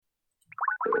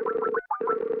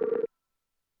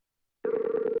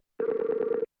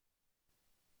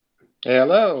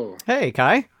Hello. Hey,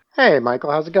 Kai. Hey,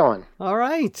 Michael, how's it going? All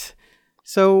right.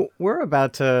 So we're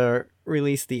about to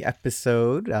release the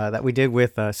episode that we did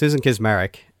with Susan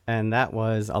Kismaric, and that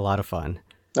was a lot of fun.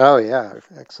 Oh yeah,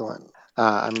 excellent.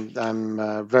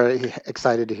 I'm very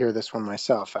excited to hear this one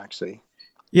myself, actually.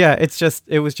 Yeah,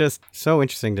 it was just so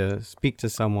interesting to speak to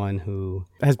someone who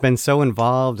has been so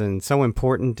involved and so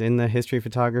important in the history of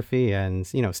photography and,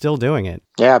 still doing it.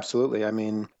 Yeah, absolutely. I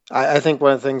mean, I think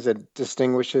one of the things that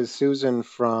distinguishes Susan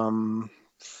from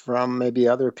maybe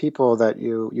other people that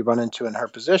you run into in her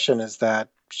position is that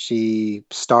she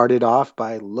started off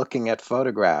by looking at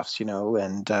photographs,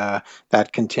 and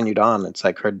that continued on. It's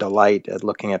like her delight at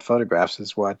looking at photographs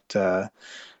is what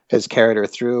has carried her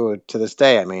through to this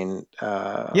day. I mean,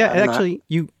 Yeah, I don't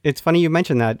know. it's funny you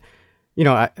mentioned that,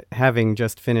 having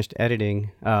just finished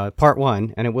editing part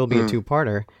 1 and it will be a Mm,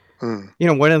 two-parter.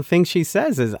 mm. One of the things she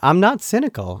says is, I'm not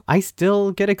cynical. I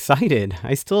still get excited.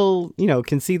 I still,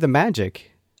 can see the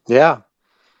magic. Yeah.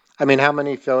 I mean, how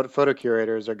many photo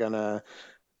curators are going to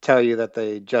tell you that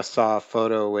they just saw a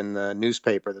photo in the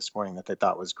newspaper this morning that they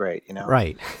thought was great, you know?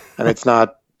 Right. And it's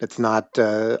not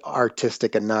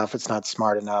artistic enough. It's not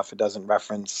smart enough. It doesn't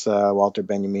reference Walter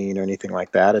Benjamin or anything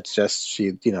like that. It's just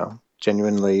she,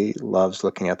 genuinely loves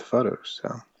looking at the photos.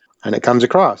 So, and it comes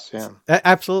across. Yeah.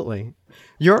 Absolutely.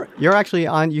 You're actually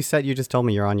on, you said, you just told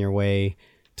me you're on your way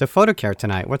to PhotoCare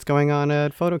tonight. What's going on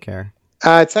at PhotoCare?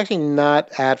 It's actually not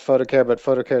at PhotoCare, but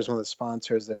PhotoCare is one of the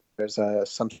sponsors. There's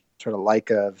some sort of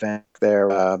Leica event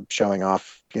there showing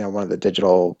off, one of the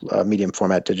digital medium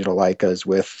format digital Leicas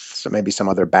with maybe some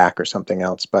other back or something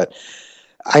else. But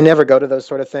I never go to those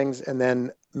sort of things. And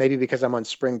then maybe because I'm on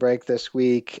spring break this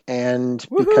week, and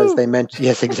because Woohoo! they mentioned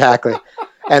yes, exactly,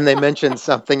 and they mentioned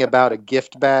something about a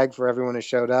gift bag for everyone who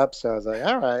showed up. So I was like,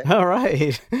 all right, All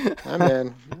right. I'm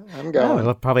in. I'm Oh, going.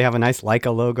 it'll probably have a nice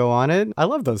Leica logo on it. I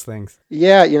love those things.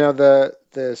 Yeah,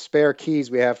 the spare keys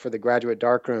we have for the graduate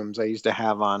darkrooms, I used to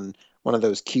have on one of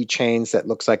those keychains that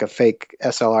looks like a fake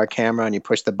SLR camera, and you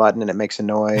push the button and it makes a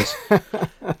noise.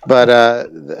 But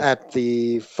at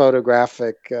the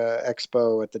photographic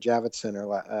expo at the Javits Center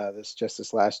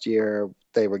this last year,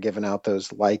 they were giving out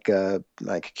those like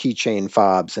keychain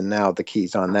fobs, and now the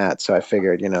keys on that. So I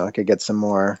figured, I could get some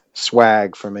more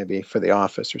swag for maybe for the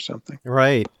office or something.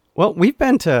 Right. Well, we've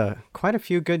been to quite a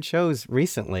few good shows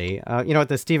recently. At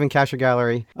the Stephen Kasher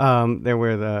Gallery, there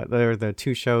were the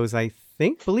two shows.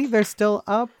 Believe they're still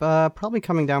up. Probably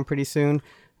coming down pretty soon.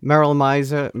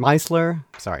 Meisler,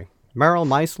 sorry, Merrill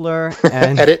Meisler,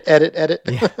 and Edit, edit, edit.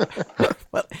 yeah.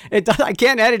 Well, it does. I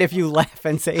can't edit if you laugh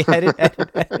and say edit, edit,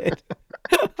 edit.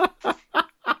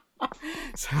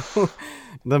 So,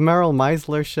 the Merrill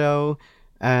Meisler show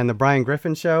and the Brian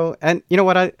Griffin show. And you know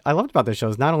what I loved about the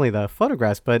shows? Not only the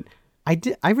photographs, but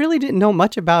I really didn't know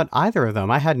much about either of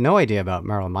them. I had no idea about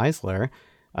Merrill Meisler.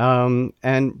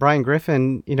 And Brian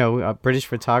Griffin, a British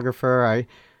photographer.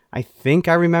 I think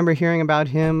I remember hearing about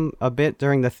him a bit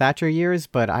during the Thatcher years,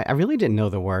 but I really didn't know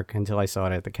the work until I saw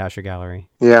it at the Kasher Gallery.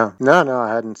 Yeah, no,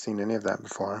 I hadn't seen any of that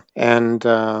before. And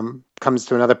comes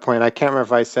to another point. I can't remember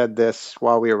if I said this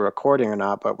while we were recording or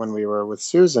not, but when we were with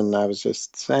Susan, I was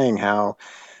just saying how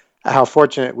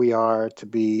fortunate we are to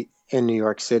be in New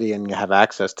York City and have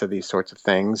access to these sorts of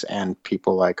things and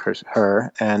people like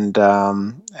her and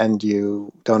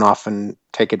you don't often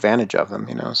take advantage of them,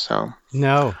 So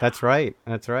No, that's right.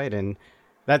 That's right. And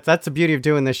that's the beauty of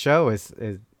doing this show is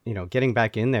getting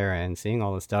back in there and seeing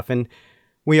all this stuff. And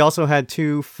we also had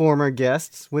two former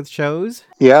guests with shows.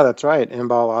 yeah, that's right.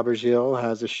 Imbal Aubergil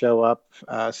has a show up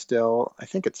still. I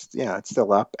think it's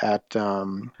still up at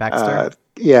Baxter.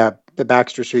 yeah, the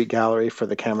Baxter Street Gallery for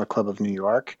the Camera Club of New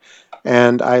York.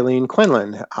 And Eileen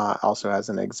Quinlan also has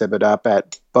an exhibit up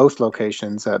at both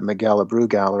locations at Miguel Abreu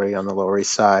Gallery on the Lower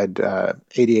East Side,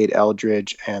 88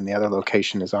 Eldridge, and the other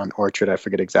location is on Orchard. I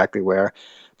forget exactly where.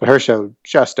 But her show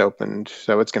just opened,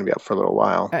 so it's going to be up for a little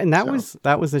while. And that So was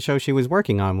that was the show she was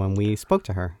working on when we spoke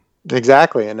to her.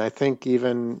 exactly, and I think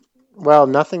even well,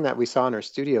 nothing that we saw in her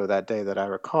studio that day that I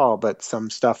recall, but some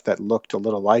stuff that looked a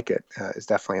little like it is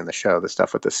definitely in the show. The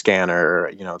stuff with the scanner,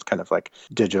 it's kind of like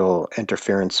digital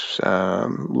interference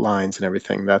lines and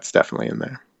everything. That's definitely in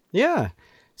there. Yeah.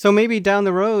 So maybe down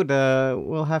the road,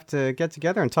 we'll have to get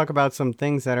together and talk about some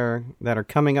things that are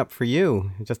coming up for you.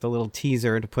 Just a little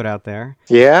teaser to put out there.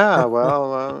 Yeah,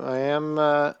 well, I am.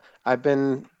 I've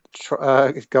been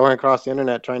going across the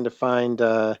internet trying to find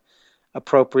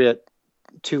appropriate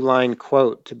two-line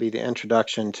quote to be the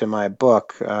introduction to my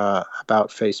book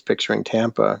about face picturing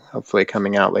Tampa, hopefully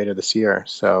coming out later this year.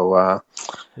 So I've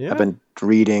Yeah. been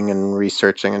reading and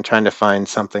researching and trying to find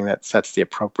something that sets the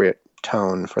appropriate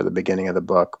tone for the beginning of the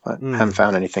book, but haven't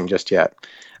found anything just yet.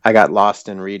 I got lost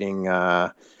in reading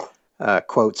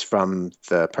quotes from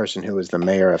the person who was the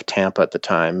mayor of Tampa at the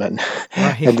time, and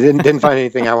and didn't find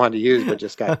anything I wanted to use, but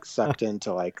just got sucked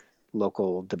into like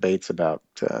local debates about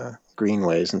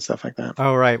greenways and stuff like that.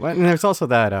 Oh, right. Well, and there's also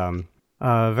that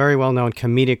very well-known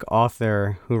comedic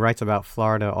author who writes about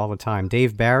Florida all the time,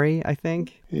 Dave Barry, I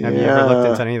think. Have you ever looked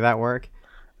into any of that work?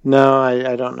 No,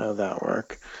 I don't know that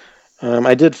work.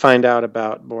 I did find out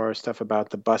about more stuff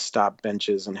about the bus stop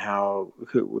benches and how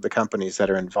the companies that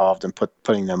are involved in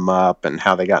putting them up, and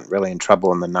how they got really in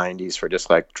trouble in the 90s for just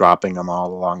like dropping them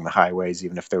all along the highways,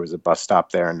 even if there was a bus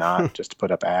stop there or not, just to put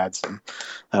up ads. And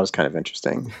that was kind of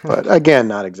interesting. But again,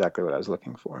 not exactly what I was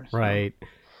looking for. So. Right.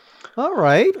 All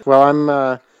right.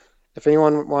 Well, if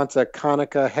anyone wants a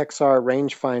Konica Hexar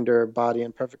rangefinder body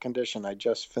in perfect condition, I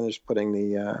just finished putting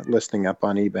the listing up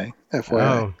on eBay. FYI.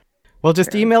 Oh. Well,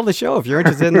 just email the show if you're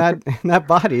interested in that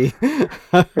body.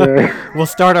 We'll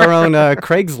start our own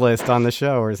Craigslist on the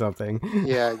show or something.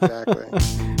 Yeah, exactly.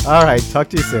 All right. Talk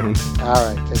to you soon. All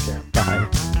right. Take care. Bye.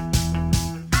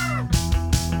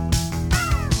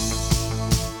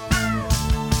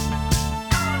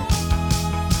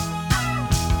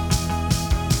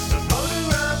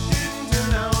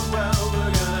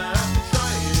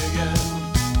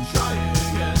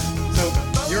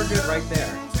 So you're good right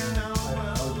there.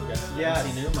 Yeah,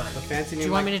 the fancy new. Do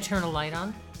you want me to turn a light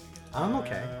on? I'm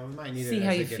okay. We might need See it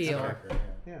how as you it gets feel. darker.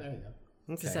 Yeah. There you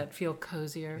go. Okay. Does that feel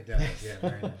cozier? It does. Yeah,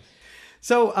 very nice.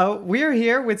 So we're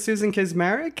here with Susan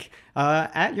Kismaric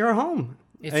at your home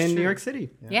It's in New true. York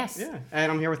City. Yes. Yeah,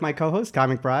 and I'm here with my co-host, Kai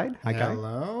McBride. Hi, Kai.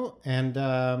 Hello.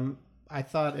 And I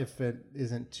thought if it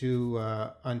isn't too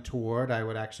untoward, I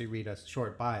would actually read a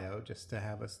short bio just to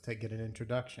have us to get an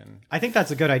introduction. I think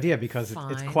that's a good idea because it's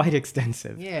Fine. quite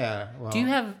extensive. Yeah. Well, Do you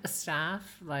have a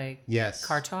staff like Yes.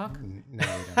 Car Talk? No,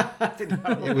 we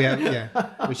don't. we have.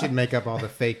 Yeah. We should make up all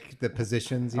the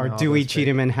positions. Our all Dewey, those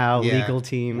Cheatham, and Howe Yeah. legal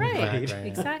team. Right. Exactly.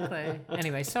 Exactly.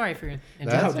 Anyway, sorry for That's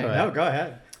interrupting. all right. No, go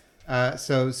ahead.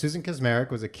 So Susan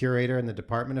Kismaric was a curator in the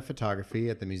Department of Photography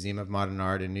at the Museum of Modern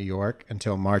Art in New York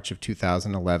until March of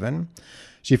 2011.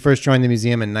 She first joined the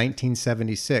museum in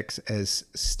 1976 as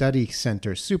study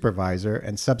center supervisor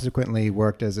and subsequently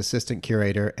worked as assistant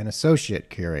curator and associate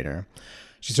curator.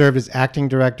 She served as acting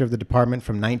director of the department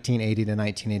from 1980 to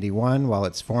 1981, while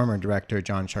its former director,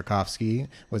 John Charkovsky,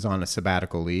 was on a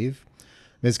sabbatical leave.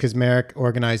 Ms. Kismaric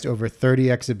organized over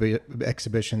 30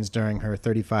 exhibitions during her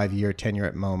 35-year tenure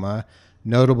at MoMA.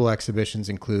 Notable exhibitions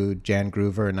include Jan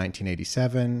Groover in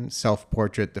 1987,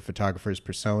 Self-Portrait, The Photographer's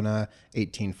Persona,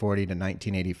 1840 to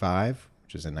 1985,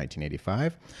 which is in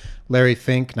 1985, Larry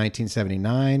Fink,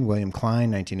 1979, William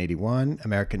Klein, 1981,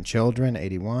 American Children,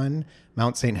 81,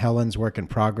 Mount St. Helens, Work in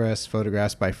Progress,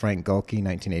 photographs by Frank Golke,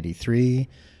 1983,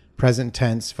 Present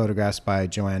Tense, photographs by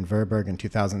Joanne Verberg in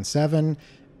 2007,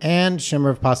 and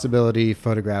Shimmer of Possibility,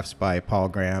 photographs by Paul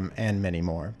Graham, and many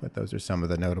more. But those are some of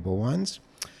the notable ones.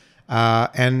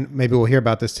 And maybe we'll hear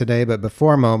about this today, but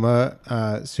before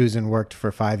MoMA, Susan worked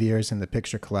for 5 years in the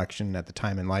picture collection at the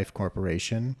Time and Life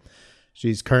Corporation.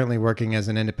 She's currently working as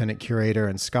an independent curator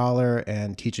and scholar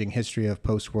and teaching history of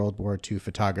post-World War II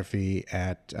photography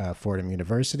at Fordham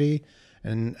University.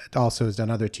 And also has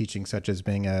done other teaching, such as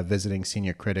being a visiting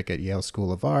senior critic at Yale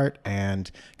School of Art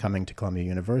and coming to Columbia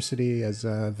University as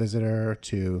a visitor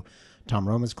to Tom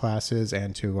Roma's classes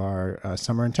and to our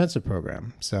summer intensive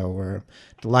program. So we're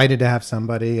delighted to have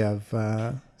somebody of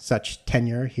such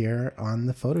tenure here on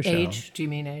the photo show. Age? Do you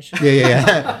mean age?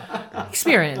 Yeah.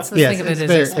 Experience. Let's Yes, think of it as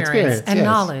experience, experience. And yes.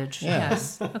 knowledge. Yeah.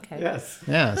 Yes. Okay. Yes.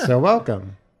 Yeah, so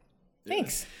welcome.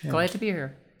 Thanks. Glad to be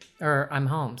here. Or I'm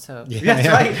home, so. That's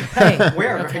right. Hey,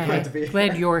 We're very okay. glad to be here.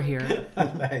 Glad you're here.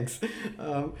 Thanks.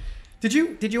 Did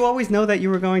you always know that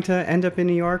you were going to end up in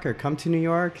New York or come to New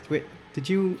York? Did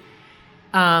you?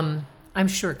 I'm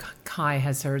sure Kai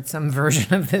has heard some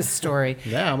version of this story.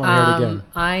 Yeah, I want to hear it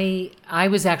again. I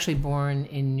was actually born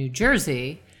in New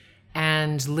Jersey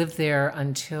and lived there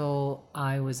until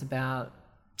I was about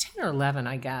 10 or 11,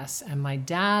 I guess. And my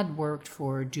dad worked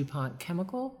for DuPont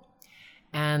Chemical,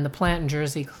 and the plant in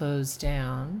Jersey closed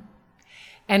down.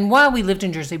 And while we lived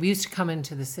in Jersey, we used to come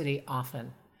into the city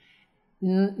often.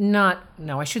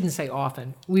 I shouldn't say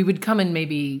often. We would come in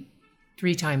maybe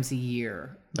 3 times a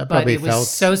year. That But probably it was felt-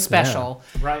 so special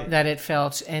Right. that it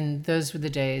felt, and those were the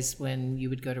days when you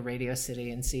would go to Radio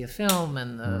City and see a film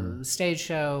and the stage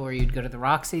show, or you'd go to the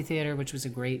Roxy Theater, which was a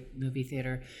great movie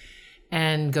theater,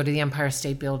 and go to the Empire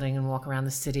State Building and walk around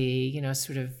the city,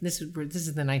 sort of, this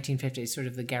is the 1950s, sort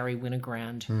of the Gary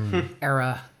Winogrand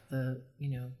era the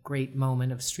great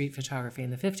moment of street photography in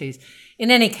the 50s.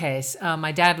 In any case,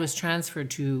 my dad was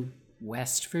transferred to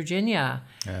West Virginia,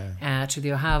 to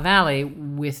the Ohio Valley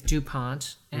with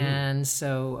DuPont. And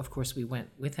so, of course, we went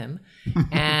with him.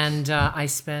 And I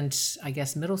spent, I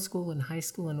guess, middle school and high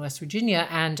school in West Virginia.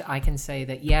 And I can say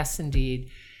that, yes, indeed,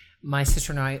 my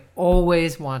sister and I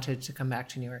always wanted to come back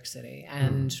to New York City.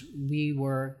 And we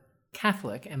were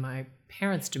Catholic, and my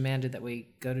parents demanded that we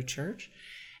go to church.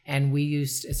 And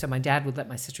so my dad would let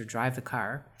my sister drive the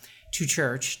car to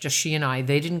church, just she and I.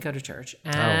 They didn't go to church.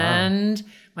 And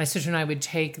my sister and I would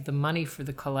take the money for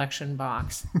the collection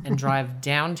box and drive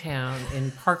downtown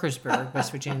in Parkersburg,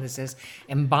 West Virginia, this is,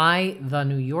 and buy the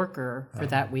New Yorker for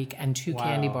that week and 2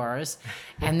 candy bars.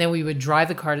 And then we would drive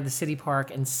the car to the city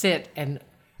park and sit and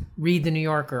read the New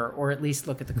Yorker, or at least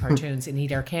look at the cartoons and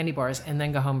eat our candy bars, and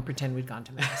then go home and pretend we'd gone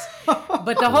to Mass.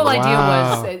 But the whole idea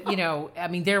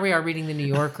was, there we are reading the New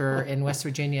Yorker in West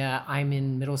Virginia. I'm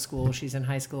in middle school, she's in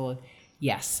high school.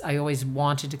 Yes, I always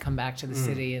wanted to come back to the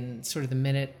city, and sort of the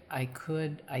minute I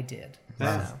could, I did.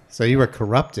 So you were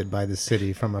corrupted by the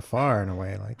city from afar in a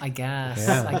way, like I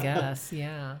guess,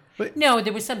 yeah. But no,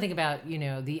 there was something about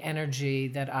the energy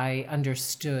that I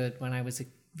understood when I was a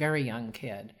very young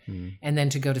kid, and then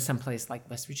to go to some place like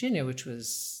West Virginia, which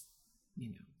was,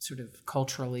 sort of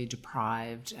culturally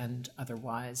deprived, and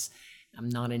otherwise, I'm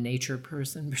not a nature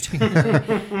person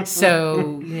particularly.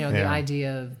 So, the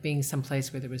idea of being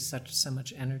someplace where there was so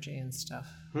much energy and stuff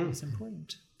was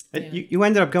important. You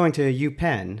ended up going to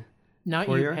UPenn. Not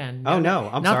UPenn. Oh, no,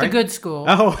 I'm not sorry. the good school.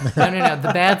 Oh. No,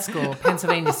 the bad school,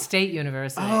 Pennsylvania State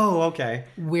University. Oh, okay.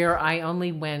 Where I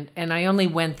only went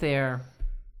there.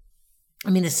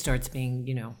 This starts being,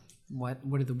 what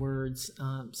are the words?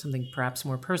 Something perhaps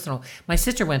more personal. My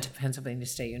sister went to Pennsylvania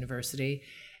State University.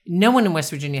 No one in West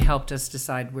Virginia helped us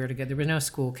decide where to go. There were no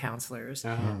school counselors.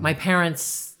 My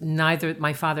parents,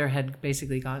 my father had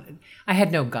basically gone, I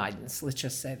had no guidance, let's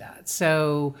just say that.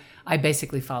 So I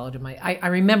basically followed him. I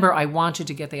remember I wanted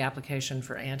to get the application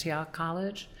for Antioch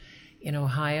College in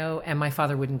Ohio, and my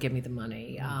father wouldn't give me the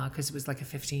money because it was like a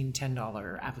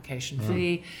 $10 application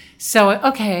fee. So,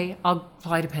 okay, I'll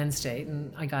apply to Penn State,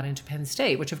 and I got into Penn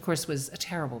State, which of course was a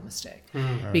terrible mistake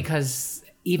because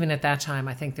even at that time,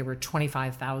 I think there were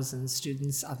 25,000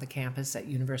 students on the campus at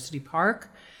University Park,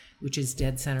 which is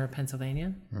dead center of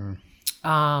Pennsylvania.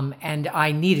 And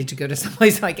I needed to go to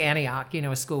someplace like Antioch,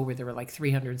 a school where there were like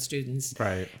 300 students.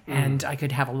 Right. And I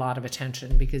could have a lot of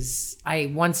attention because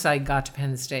once I got to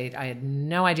Penn State, I had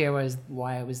no idea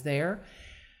why I was there.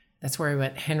 That's where I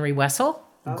met Henry Wessel,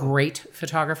 great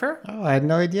photographer. Oh, I had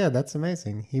no idea. That's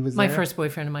amazing. He was my first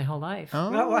boyfriend in my whole life. Oh,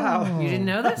 wow. You didn't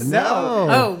know this? No.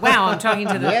 Oh, wow. I'm talking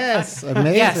to the... Yes,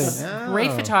 amazing. Yes, Oh.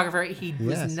 great photographer. He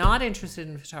was not interested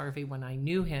in photography when I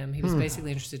knew him. He was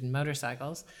basically interested in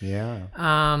motorcycles. Yeah.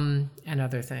 And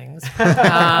other things.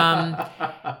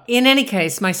 In any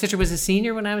case, my sister was a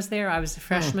senior when I was there. I was a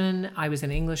freshman. I was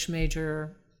an English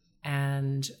major.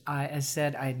 And as I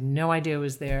said, I had no idea I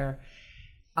was there.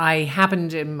 I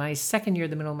happened in my second year,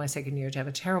 the middle of my second year, to have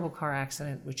a terrible car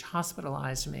accident, which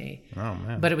hospitalized me. Oh,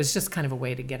 man. But it was just kind of a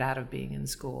way to get out of being in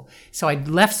school. So I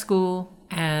left school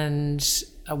and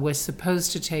I was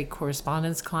supposed to take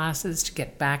correspondence classes to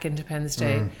get back into Penn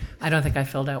State. I don't think I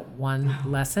filled out one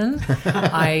lesson.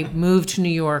 I moved to New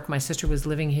York. My sister was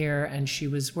living here and she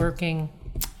was working.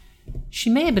 She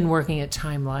may have been working at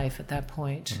Time Life at that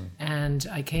point, and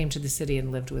I came to the city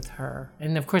and lived with her.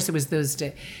 And of course, it was those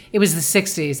days. It was the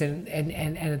 '60s,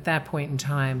 and at that point in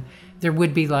time, there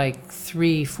would be like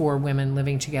 3-4 women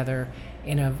living together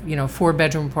in a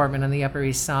 4-bedroom apartment on the Upper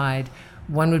East Side.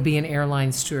 One would be an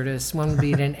airline stewardess. One would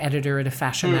be an editor at a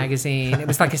fashion magazine. It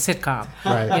was like a sitcom,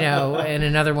 Right. And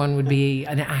another one would be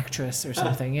an actress or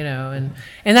something, and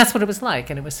that's what it was like,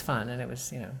 and it was fun, and it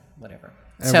was, whatever.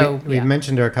 And So we've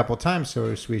mentioned her a couple of times,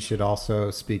 so we should also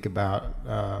speak about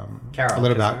Carol a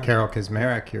little about Kazmarek. Carol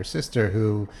Kazmarek, your sister,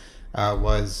 who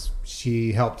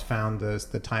she helped found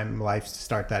the Time Life,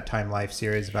 start that Time Life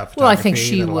series about photography. Well, I think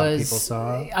she that a lot of was. people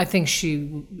saw.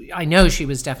 I know she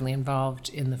was definitely involved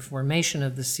in the formation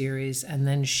of the series, and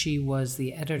then she was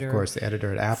the editor. Of course, the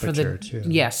editor at for Aperture too.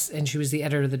 Yes, and she was the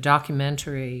editor of the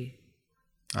documentary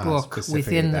book specifically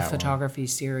within the that one. photography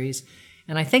series,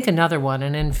 and I think another one.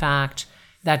 And in fact,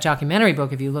 that documentary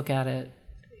book, if you look at it,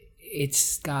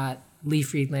 it's got Lee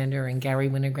Friedlander and Gary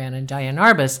Winogrand and Diane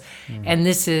Arbus, and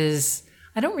this is.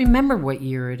 I don't remember what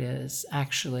year it is,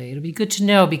 actually. It'll be good to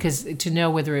know to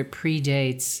know whether it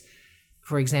predates,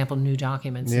 for example, New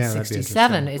Documents in Yeah, that'd be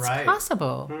 67. It's Right.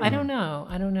 possible. I don't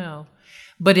know.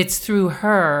 But it's through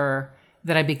her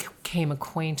that I became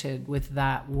acquainted with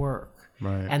that work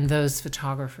Right. and those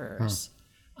photographers.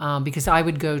 because I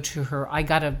would go to her. I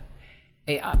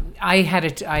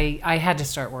had to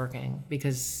start working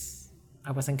because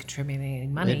I wasn't contributing any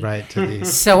money. Right to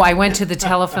these. So I went to the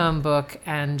telephone book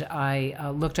and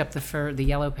I looked up the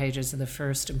yellow pages of the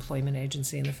first employment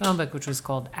agency in the phone book, which was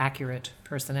called Accurate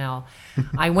Personnel.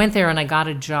 I went there and I got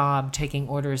a job taking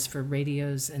orders for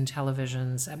radios and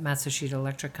televisions at Matsushita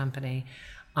Electric Company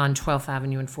on 12th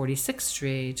Avenue and 46th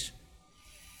Street.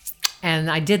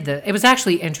 And I did it was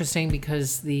actually interesting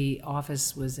because the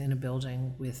office was in a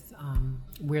building with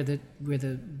where the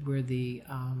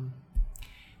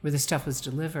stuff was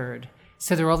delivered.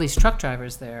 So there were all these truck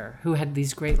drivers there who had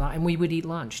these great lives, and we would eat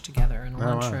lunch together in a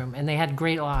lunchroom. And they had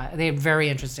great lives. They had very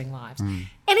interesting lives.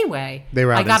 Anyway, They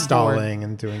were out I got installing bored.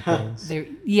 and doing things. They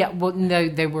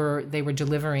were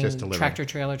delivering tractor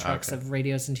trailer trucks of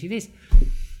radios and TVs.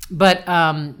 But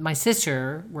my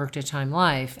sister worked at Time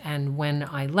Life, and when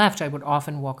I left, I would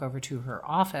often walk over to her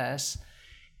office,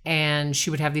 and she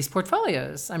would have these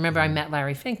portfolios. I remember I met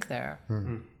Larry Fink there,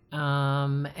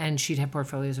 and she'd have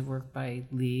portfolios of work by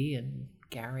Lee and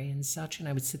Gary and such, and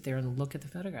I would sit there and look at the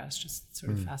photographs, just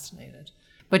sort of fascinated.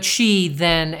 But she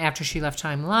then, after she left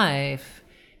Time Life,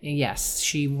 yes,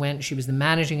 she was the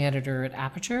managing editor at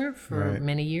Aperture for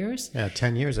many years. Yeah,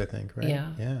 10 years, I think, right?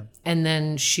 Yeah. And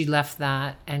then she left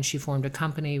that and she formed a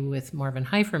company with Marvin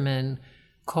Heiferman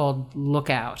called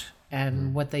Lookout.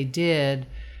 And what they did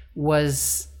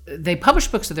was they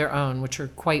published books of their own, which are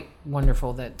quite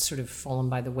wonderful, that sort of fallen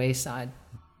by the wayside.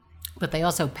 But they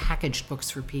also packaged books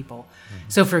for people.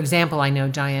 So, for example, I know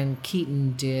Diane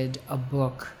Keaton did a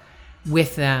book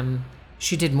with them.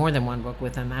 She did more than one book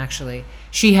with them, actually.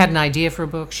 She had an idea for a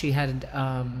book. She had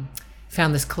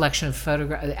found this collection of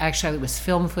photographs. Actually, it was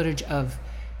film footage of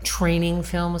training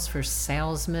films for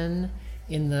salesmen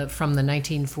from the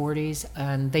 1940s.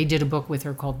 And they did a book with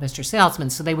her called Mr.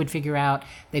 Salesman. So they would figure out,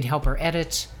 they'd help her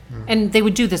edit. And they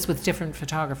would do this with different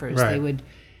photographers. Right. They would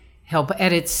help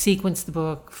edit, sequence the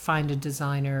book, find a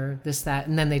designer, this, that,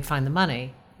 and then they'd find the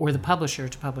money or the publisher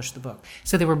to publish the book.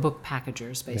 So they were book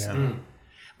packagers, basically. Yeah.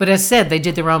 But as said, they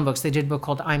did their own books. They did a book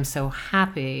called I'm So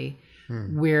Happy,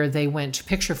 where they went to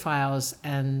picture files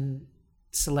and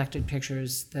selected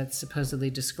pictures that supposedly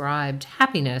described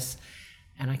happiness.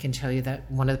 And I can tell you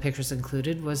that one of the pictures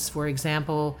included was, for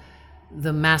example,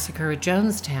 the massacre at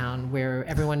Jonestown, where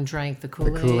everyone drank the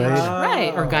Kool-Aid.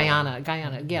 Right, or Guyana,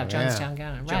 Jonestown,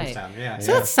 Guyana, right. Jonestown, yeah.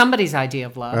 So that's somebody's idea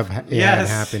of love. And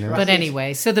happiness. But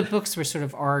anyway, so the books were sort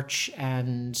of arch,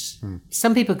 and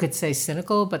some people could say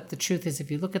cynical, but the truth is,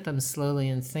 if you look at them slowly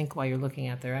and think while you're looking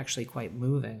at, they're actually quite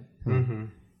moving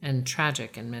and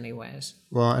tragic in many ways.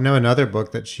 Well, I know another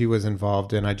book that she was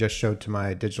involved in. I just showed to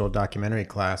my digital documentary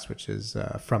class, which is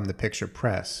From the Picture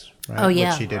Press. Right? Oh,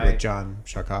 yeah. Which she did with John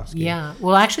Sharkovsky. Yeah.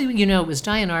 Well, actually, it was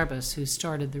Diane Arbus who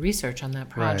started the research on that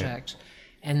project,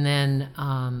 and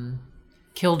then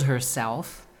killed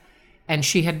herself. And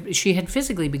she had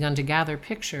physically begun to gather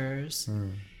pictures,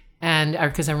 and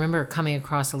because I remember coming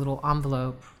across a little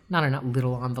envelope, not a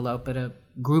little envelope, but a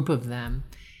group of them,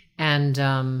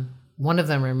 and one of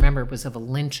them, I remember, was of a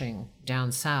lynching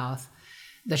down south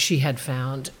that she had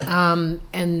found,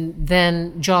 and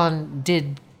then John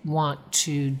did want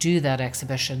to do that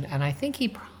exhibition, and I think he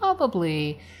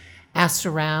probably asked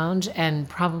around and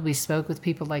probably spoke with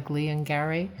people like Lee and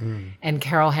Gary, and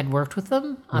Carol had worked with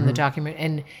them on the document,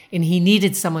 and he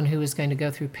needed someone who was going to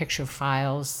go through picture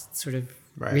files sort of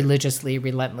religiously,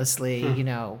 relentlessly,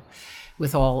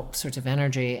 with all sorts of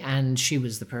energy, and she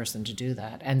was the person to do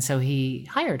that. And so he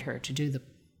hired her to do the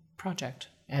project,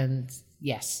 and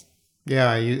yes.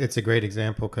 Yeah, it's a great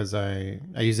example because I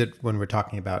use it when we're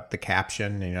talking about the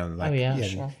caption,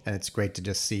 Sure. And it's great to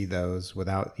just see those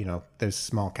without, there's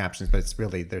small captions, but it's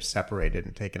really, they're separated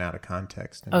and taken out of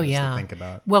context. And to think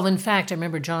about. Well, in fact, I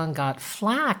remember John got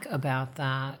flack about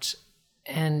that,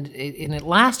 and it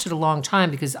lasted a long time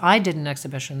because I did an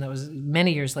exhibition that was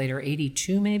many years later,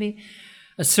 82 maybe,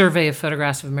 a survey of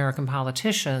photographs of American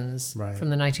politicians from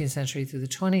the 19th century through the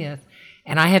 20th,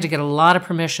 and I had to get a lot of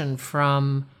permission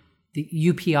from the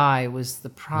UPI was the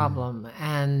problem.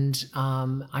 And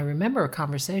I remember a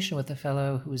conversation with a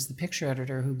fellow who was the picture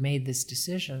editor who made this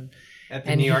decision. At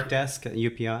the New York desk at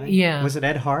UPI? Yeah. Was it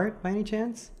Ed Hart by any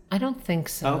chance? I don't think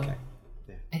so. Oh, okay.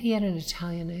 Yeah. He had an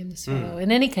Italian name, this fellow. In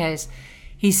any case,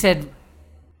 he said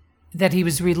that he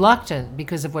was reluctant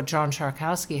because of what John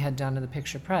Sharkowski had done in the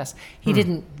picture press. He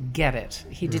didn't get it.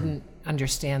 He didn't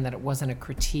understand that it wasn't a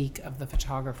critique of the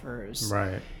photographers.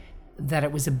 Right. That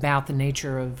it was about the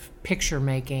nature of picture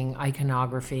making,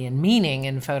 iconography, and meaning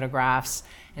in photographs,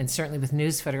 and certainly with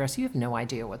news photographs, you have no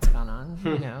idea what's going on,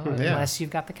 unless you've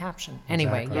got the caption.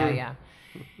 Anyway, Exactly. yeah.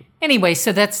 Anyway,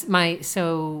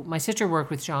 so my sister worked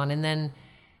with John, and then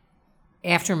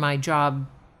after my job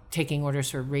taking orders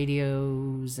for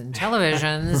radios and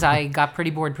televisions, I got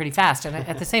pretty bored pretty fast. And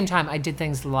at the same time, I did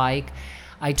things like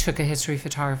I took a history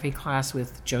photography class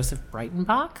with Joseph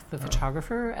Breitenbach, the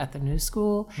photographer at the New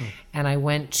School, and I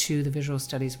went to the Visual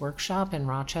Studies workshop in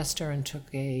Rochester and took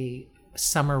a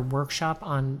summer workshop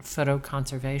on photo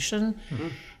conservation.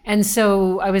 And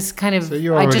so I was kind of... So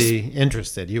you were already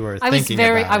interested. You were thinking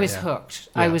about it. I was hooked.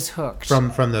 Yeah. I was hooked.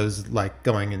 From those, like,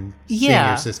 going and seeing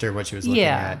your sister, what she was looking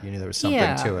at. You knew there was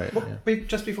something to it. Well,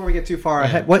 just before we get too far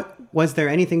ahead, was there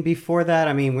anything before that?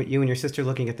 I mean, you and your sister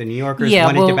looking at the New Yorkers,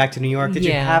 wanting to get back to New York. Did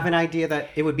you have an idea that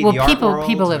it would be the art world?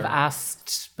 People have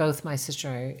asked both my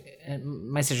sister, and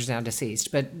my sister's now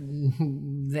deceased, but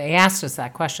they asked us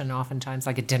that question oftentimes,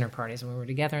 like at dinner parties when we were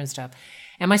together and stuff.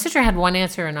 And my sister had one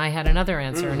answer and I had another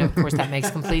answer. And of course, that makes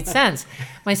complete sense.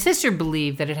 My sister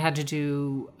believed that it had to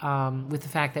do with the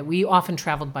fact that we often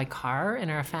traveled by car in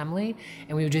our family.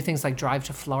 And we would do things like drive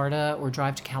to Florida or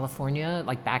drive to California,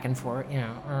 like back and forth,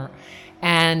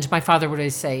 And my father would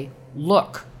always say,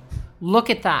 look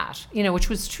at that, which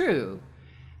was true.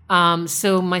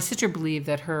 So my sister believed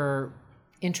that her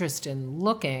interest in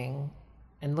looking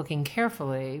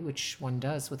carefully, which one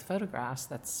does with photographs,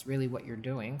 that's really what you're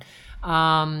doing,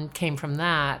 came from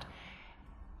that.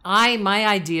 My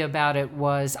idea about it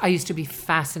was I used to be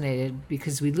fascinated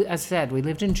because as I said, we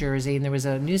lived in Jersey and there was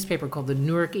a newspaper called the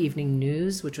Newark Evening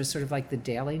News, which was sort of like the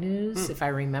Daily News, if I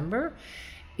remember,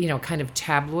 kind of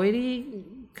tabloidy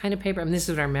kind of paper. I mean, this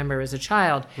is what I remember as a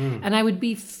child. And I would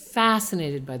be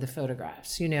fascinated by the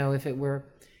photographs, if it were,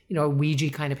 a Ouija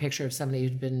kind of picture of somebody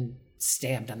who'd been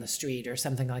stabbed on the street or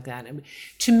something like that. And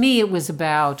to me, it was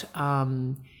about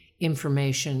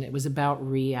information. It was about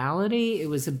reality. It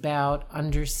was about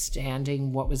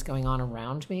understanding what was going on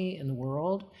around me in the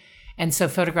world. And so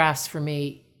photographs for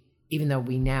me, even though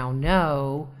we now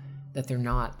know that they're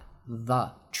not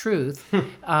the truth,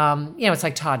 it's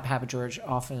like Todd Papageorge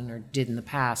often, or did in the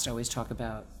past, always talk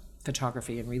about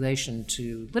photography in relation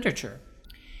to literature.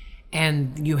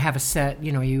 And you have a set,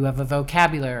 you have a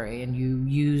vocabulary and you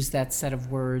use that set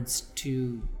of words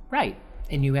to write.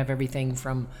 And you have everything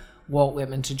from Walt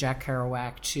Whitman to Jack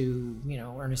Kerouac to,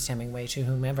 Ernest Hemingway to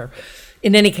whomever.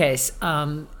 In any case,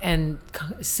 and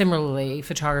similarly,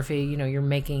 photography, you're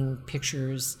making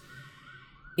pictures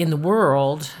in the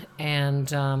world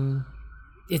and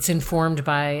it's informed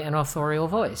by an authorial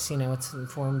voice. It's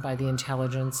informed by the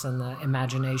intelligence and the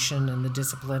imagination and the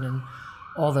discipline and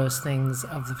all those things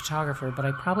of the photographer, but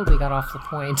I probably got off the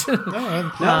point.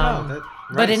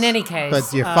 But in any case,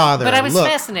 but your father, but I was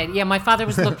fascinated. Yeah, my father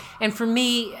was and for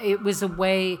me, it was a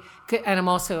way. And I'm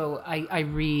also I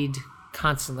read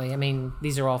constantly. I mean,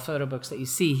 these are all photo books that you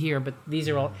see here, but these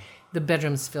are all the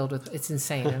bedroom's filled with. It's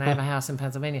insane, and I have a house in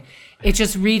Pennsylvania. It's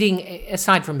just reading,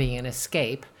 aside from being an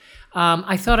escape.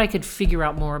 I thought I could figure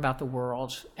out more about the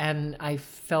world, and I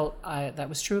felt that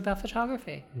was true about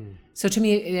photography. So to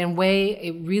me, in a way,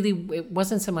 it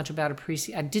wasn't so much about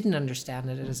I didn't understand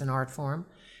it as an art form.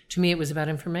 To me, it was about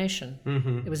information.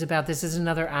 It was about this is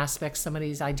another aspect,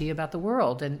 somebody's idea about the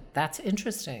world, and that's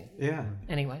interesting. Yeah.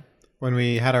 Anyway. When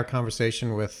we had our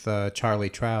conversation with Charlie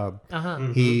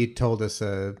Traub, he told us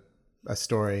a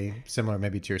story similar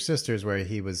maybe to your sister's, where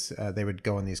he was they would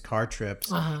go on these car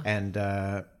trips and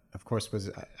of course,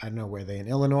 I don't know where they in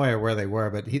Illinois or where they were,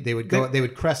 but they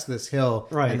would crest this hill.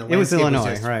 Right. And the it was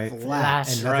Illinois, was right? Flat.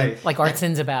 And right. Like Art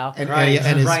Sinsabau.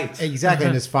 Exactly.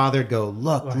 And his father would go,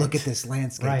 look at this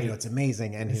landscape. Right. It's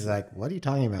amazing. And he's like, what are you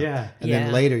talking about? Yeah. And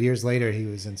then years later, he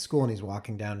was in school and he's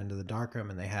walking down into the darkroom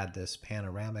and they had this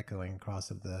panoramic going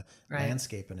across of the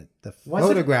landscape. And the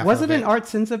photograph was it an Art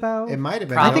Sinsabau? It might have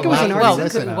been. I think it was an Art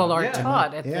Sinsabau. Well, Art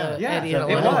taught at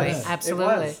Illinois.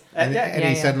 Absolutely. And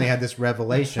he suddenly had this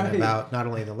revelation about not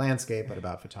only the landscape but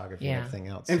about photography and everything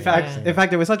else. In fact,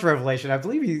 it was such a revelation. I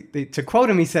believe to quote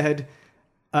him, he said,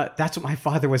 "That's what my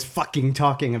father was fucking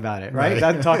talking about it, right?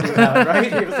 That's talking about,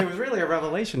 right? It was really a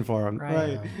revelation for him,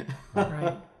 right?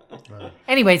 Right.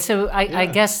 Anyway, so I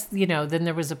guess then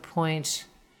there was a point.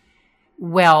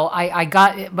 Well, I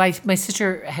got my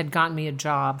sister had gotten me a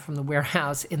job from the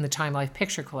warehouse in the Time Life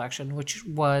Picture Collection, which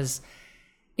was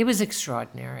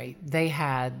extraordinary. They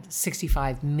had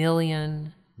 65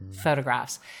 million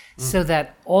photographs, so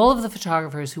that all of the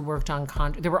photographers who worked on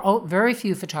there were very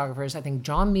few photographers. I think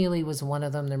John Mealy was one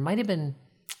of them. There might have been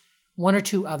one or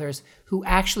two others who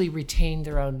actually retained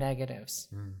their own negatives.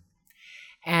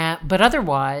 But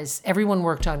otherwise, everyone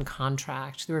worked on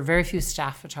contract. There were very few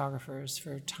staff photographers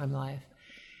for Time Life.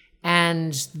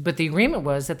 But the agreement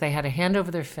was that they had to hand over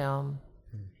their film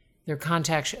their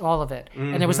contact, all of it.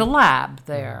 And there was a lab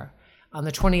there on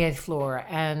the 28th floor.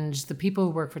 And the people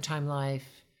who work for Time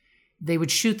Life, they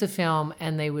would shoot the film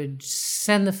and they would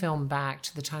send the film back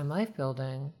to the Time Life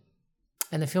building.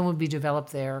 And the film would be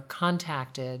developed there,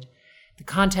 contacted. The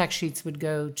contact sheets would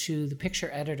go to the picture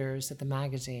editors at the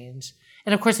magazines.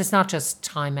 And of course, it's not just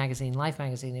Time Magazine, Life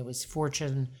Magazine. It was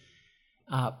Fortune,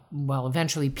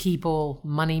 eventually People,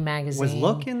 Money Magazine. Was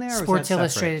Look in there? Or Sports was that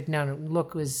Illustrated. No,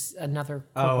 Look was another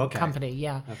company.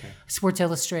 Yeah. Okay. Sports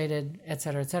Illustrated, et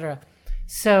cetera, et cetera.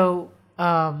 So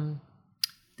the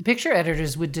picture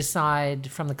editors would decide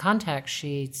from the contact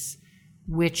sheets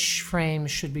which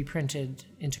frames should be printed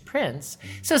into prints.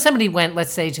 So somebody went,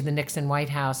 let's say, to the Nixon White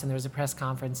House, and there was a press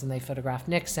conference, and they photographed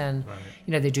Nixon.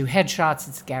 Right. They do headshots.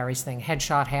 It's Gary's thing.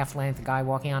 Headshot, half length, a guy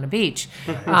walking on a beach.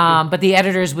 But the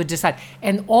editors would decide.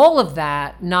 And all of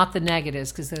that, not the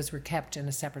negatives, because those were kept in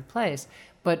a separate place,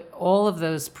 but all of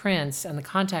those prints and the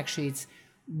contact sheets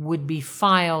would be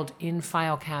filed in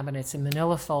file cabinets in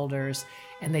manila folders,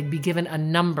 and they'd be given a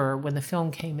number. When the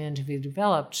film came in to be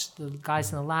developed, the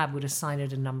guys in the lab would assign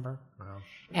it a number. Wow.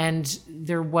 And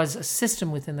there was a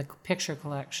system within the picture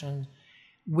collection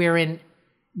wherein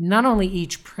not only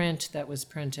each print that was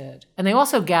printed, and they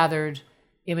also gathered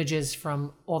images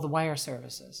from all the wire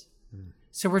services.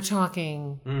 So we're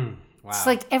talking, it's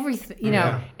like everything,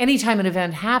 anytime an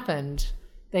event happened,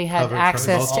 they had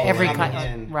access to every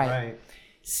kind. Right.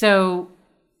 So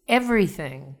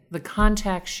everything, the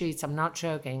contact sheets, I'm not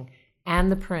joking,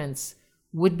 and the prints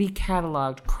would be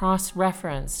cataloged,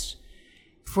 cross-referenced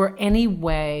for any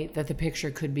way that the picture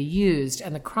could be used.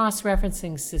 And the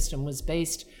cross-referencing system was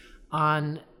based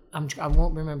on, I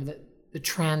won't remember the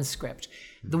transcript.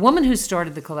 The woman who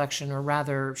started the collection, or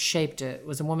rather shaped it,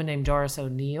 was a woman named Doris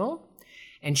O'Neill.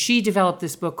 And she developed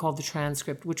this book called The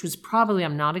Transcript, which was probably,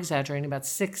 I'm not exaggerating, about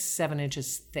 6-7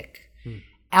 inches thick.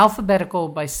 Alphabetical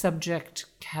by subject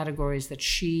categories that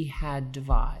she had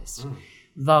devised.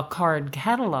 The card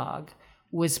catalog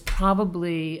was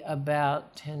probably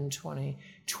about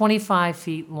 25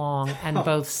 feet long on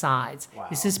both sides. Wow.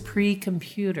 This is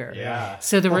pre-computer. Yeah.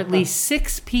 So there were at least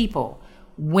 6 people.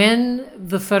 When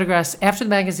the photographs, after the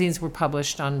magazines were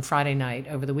published on Friday night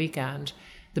over the weekend,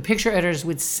 the picture editors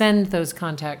would send those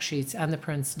contact sheets and the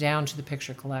prints down to the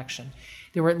picture collection.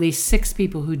 There were at least 6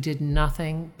 people who did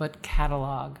nothing but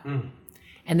catalog.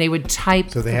 And they would type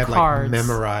the cards. So they had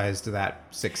memorized that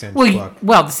 6-inch book.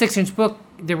 Well, the 6-inch book,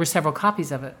 there were several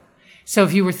copies of it. So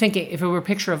if you were thinking, if it were a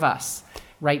picture of us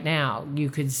right now, you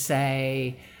could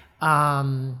say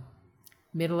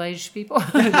middle-aged people.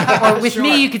 Or with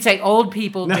me, you could say old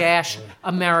people -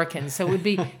 Americans. So it would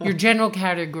be, your general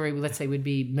category, let's say, would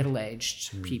be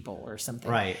middle-aged people or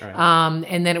something. Right.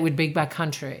 And then it would be by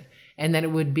country. And then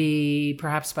it would be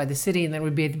perhaps by the city, and then it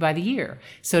would be by the year.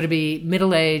 So to be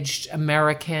middle-aged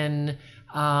American,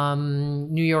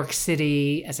 New York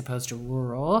City, as opposed to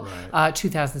rural,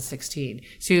 2016.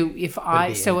 So if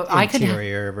I could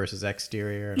interior versus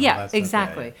exterior. And all that stuff.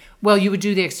 Exactly. Yeah. Well, you would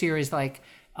do the exteriors like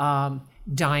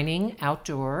dining,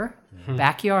 outdoor,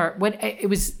 backyard. It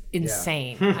was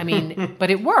insane. I mean, but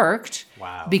it worked.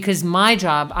 Wow. Because my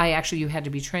job, you had to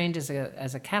be trained as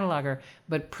a cataloger,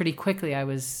 but pretty quickly I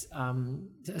was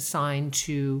assigned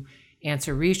to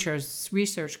answer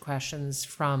research questions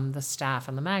from the staff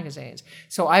and the magazines.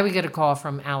 So I would get a call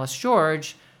from Alice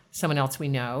George, someone else we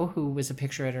know, who was a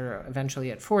picture editor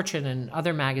eventually at Fortune and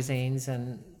other magazines,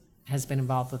 and has been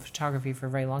involved with photography for a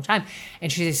very long time.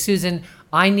 And she says, Susan,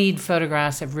 I need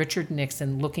photographs of Richard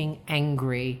Nixon looking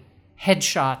angry,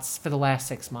 headshots for the last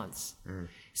 6 months.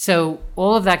 So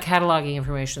all of that cataloging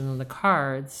information on the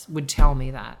cards would tell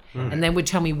me that. And then would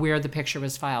tell me where the picture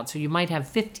was filed. So you might have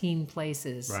 15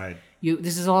 places. Right.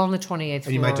 This is all on the 28th floor.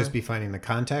 And you might just be finding the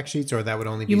contact sheets, or that would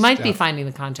only be You might be finding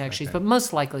the contact sheets, but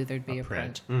most likely there'd be a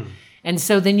print. And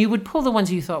so then you would pull the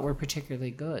ones you thought were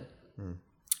particularly good.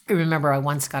 I remember I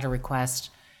once got a request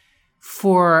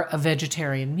for a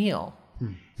vegetarian meal.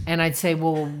 And I'd say,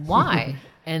 well, why?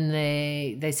 And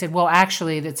they said, well,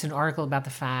 actually, it's an article about the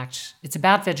fact, it's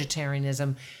about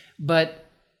vegetarianism, but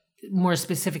more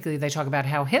specifically, they talk about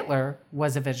how Hitler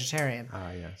was a vegetarian.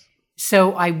 Ah, yes.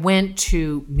 So I went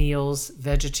to meals,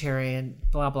 vegetarian,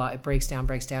 blah, blah, it breaks down,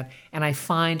 and I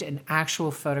find an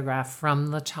actual photograph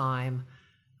from the time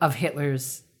of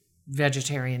Hitler's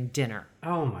vegetarian dinner.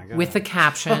 Oh my God. With the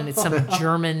caption, it's some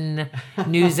German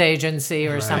news agency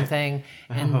or something,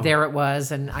 and there it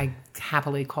was, and I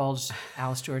happily called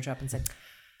Alice George up and said,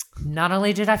 Not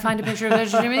only did I find a picture of a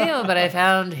vegetarian meal, but I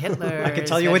found Hitler. I can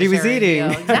tell you what he was eating.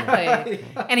 Exactly.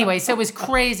 Anyway, so it was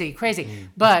crazy.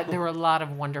 But there were a lot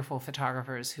of wonderful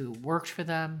photographers who worked for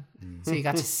them. So you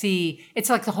got to see, it's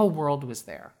like the whole world was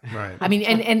there. Right. I mean,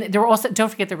 and there were also, don't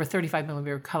forget, there were 35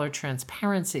 millimeter color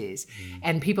transparencies.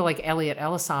 And people like Elliot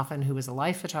Ellishoffen, who was a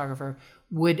life photographer,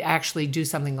 would actually do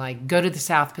something like go to the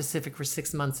South Pacific for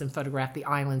 6 months and photograph the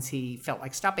islands he felt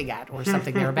like stopping at or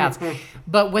something thereabouts.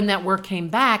 But when that work came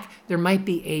back, there might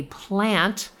be a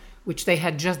plant which they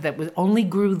had just, that was only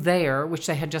grew there, which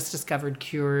they had just discovered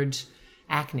cured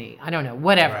acne. I don't know,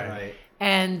 whatever. Right.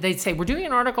 And they'd say, we're doing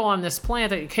an article on this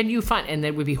plant. Can you find, and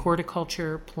there would be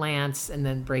horticulture, plants, and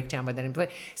then breakdown by then.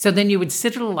 So then you would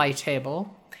sit at a light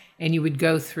table and you would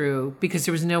go through, because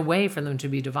there was no way for them to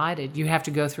be divided. You have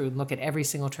to go through and look at every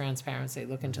single transparency,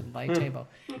 look into the light table.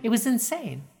 It was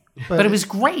insane, but it was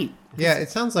great. Yeah,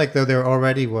 it sounds like though there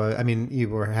already was, I mean, you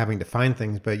were having to find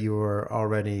things, but you were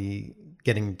already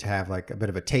getting to have like a bit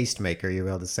of a tastemaker. You were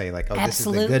able to say like, oh,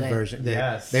 Absolutely. this is the good version.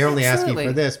 Yes. They're only asking Absolutely.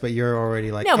 for this, but you're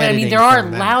already like, No, but I mean, editing there are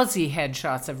from that. lousy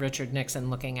headshots of Richard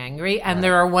Nixon looking angry, and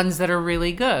there are ones that are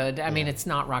really good. I mean, it's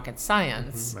not rocket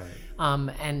science. Right.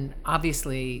 And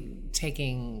obviously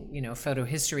taking, photo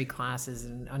history classes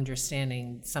and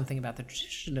understanding something about the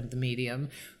tradition of the medium,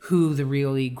 who the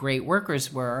really great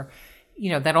workers were,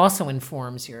 that also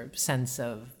informs your sense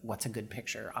of what's a good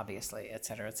picture, obviously, et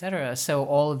cetera, et cetera. So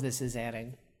all of this is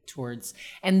adding towards,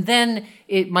 and then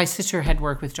my sister had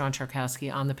worked with John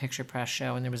Charkowski on the Picture Press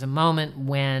show, and there was a moment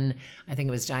when I think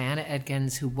it was Diana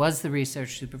Edkins, who was the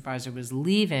research supervisor, was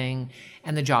leaving,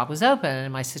 and the job was open,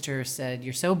 and my sister said,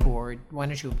 "You're so bored, why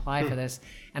don't you apply for this?"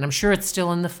 And I'm sure it's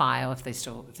still in the file if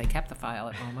they kept the file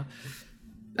at MoMA.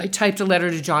 I typed a letter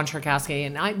to John Charkowski,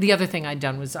 and the other thing I'd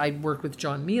done was I worked with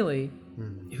John Mealy,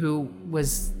 who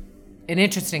was an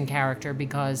interesting character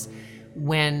because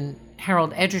when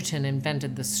Harold Edgerton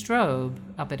invented the strobe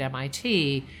up at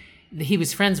MIT, he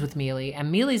was friends with Mealy,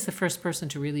 and Mealy's the first person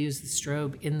to really use the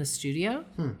strobe in the studio,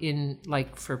 in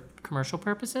like for commercial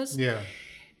purposes. Yeah.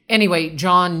 Anyway,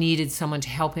 John needed someone to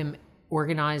help him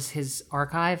organize his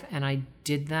archive, and I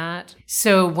did that.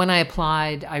 So when I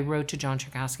applied, I wrote to John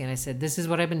Charkowski and I said, this is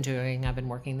what I've been doing. I've been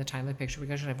working the Timely Picture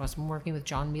Progression. I've also been working with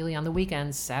John Mealy on the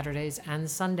weekends, Saturdays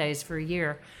and Sundays for a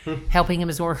year, helping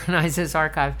him organize his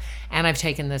archive. And I've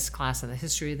taken this class in the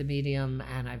history of the medium,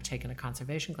 and I've taken a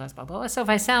conservation class, blah, blah, blah. So if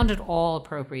I sound at all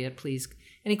appropriate, please.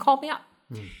 And he called me up.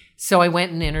 So I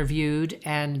went and interviewed,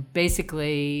 and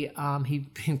basically he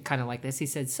kind of like this. He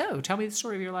said, so tell me the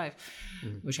story of your life,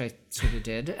 which I sort of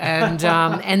did. And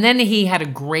then he had a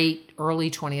great early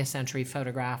 20th century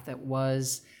photograph that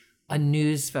was a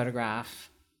news photograph,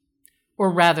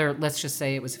 or rather, let's just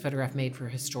say it was a photograph made for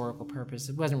historical purpose.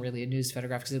 It wasn't really a news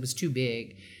photograph because it was too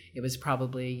big. It was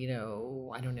probably,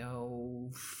 I don't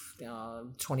know,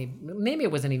 20, maybe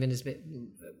it wasn't even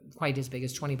quite as big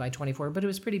as 20 by 24, but it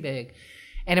was pretty big.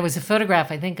 And it was a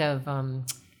photograph, I think, of,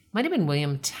 might have been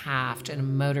William Taft in a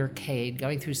motorcade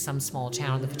going through some small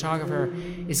town. The photographer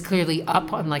is clearly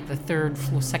up on like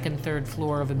the second, third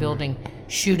floor of a building,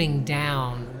 shooting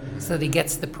down so that he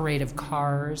gets the parade of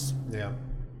cars. Yeah.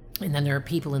 And then there are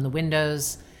people in the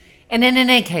windows. And then in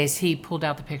any case, he pulled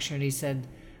out the picture and he said,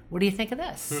 what do you think of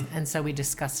this? And so we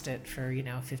discussed it for,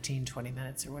 15, 20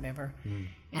 minutes or whatever.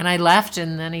 And I left,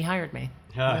 and then he hired me.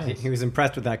 He was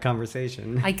impressed with that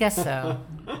conversation. I guess so.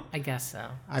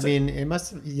 I mean,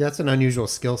 that's an unusual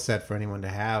skill set for anyone to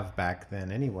have back then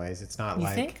anyways. It's not You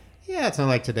like, think? yeah, it's not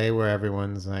like today where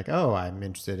everyone's like, oh, I'm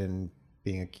interested in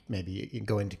being maybe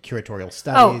go into curatorial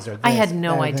studies or this, I had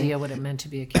no that thing. idea what it meant to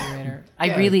be a curator.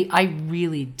 I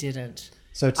really didn't.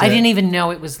 So I didn't even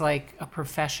know it was like a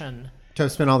profession. To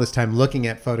have spent all this time looking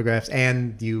at photographs,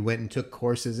 and you went and took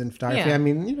courses in photography. Yeah. I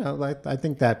mean, like I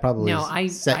think that probably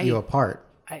set you apart.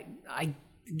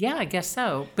 Yeah, I guess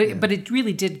so. But it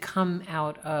really did come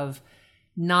out of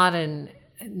not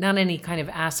any kind of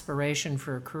aspiration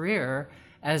for a career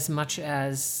as much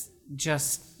as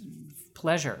just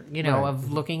pleasure,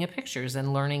 of looking at pictures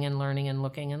and learning and learning and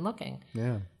looking and looking.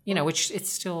 Yeah. Which it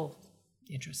still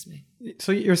interests me.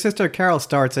 So your sister Carol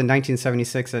starts in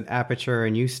 1976 at Aperture,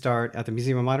 and you start at the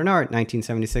Museum of Modern Art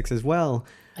 1976 as well.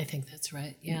 I think that's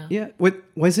right. Yeah. Yeah.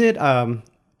 Was it a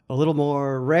little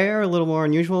more rare, a little more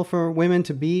unusual for women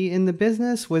to be in the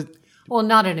business? Well,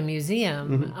 not at a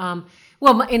museum.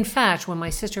 Well, in fact, when my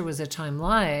sister was at Time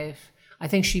Life, I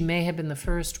think she may have been the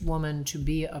first woman to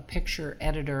be a picture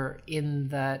editor in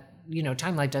that,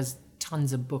 Time Life does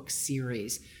tons of book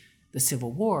series. the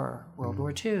Civil War, World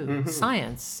War II,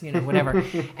 science, whatever.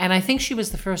 And I think she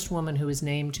was the first woman who was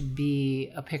named to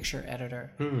be a picture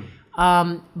editor.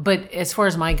 But as far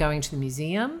as my going to the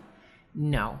museum,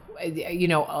 no.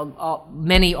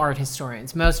 Many art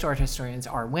historians, most art historians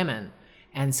are women.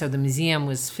 And so the museum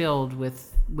was filled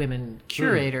with women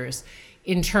curators.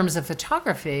 In terms of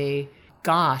photography,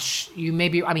 gosh,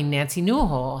 Nancy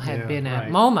Newhall had been at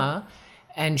MoMA,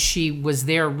 and she was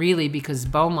there really because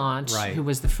Beaumont, who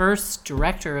was the first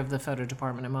director of the photo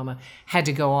department at MoMA, had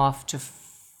to go off to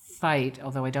fight,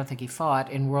 although I don't think he fought,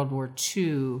 in World War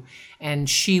II, and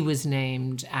she was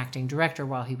named acting director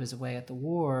while he was away at the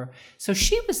war. So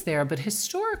she was there, but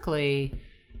historically,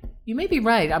 you may be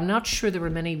right. I'm not sure there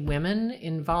were many women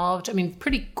involved.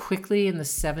 Pretty quickly in the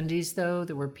 70s, though,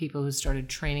 there were people who started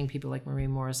training people like Marie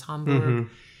Morris Homburg,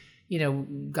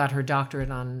 got her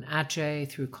doctorate on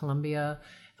Atget through Columbia.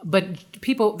 But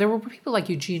there were people like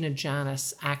Eugenia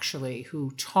Janis, actually, who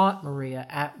taught Maria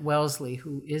at Wellesley,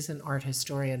 who is an art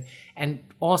historian, and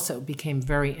also became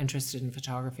very interested in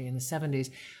photography in the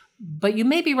 70s. But you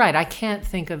may be right. I can't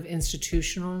think of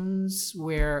institutions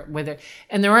where there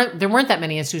weren't that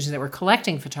many institutions that were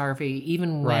collecting photography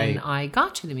even when I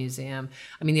got to the museum.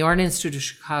 The Art Institute of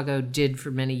Chicago did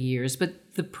for many years, but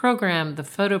the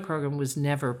photo program was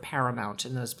never paramount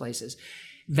in those places.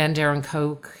 Van Daren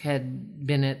Koch had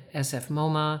been at SF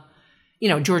MoMA.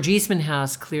 George Eastman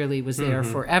House clearly was there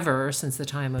forever, since the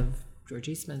time of George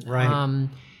Eastman. Right.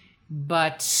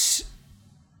 But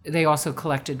they also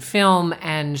collected film,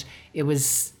 and it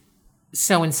was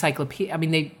so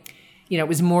encyclopedic. It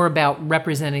was more about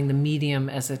representing the medium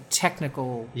as a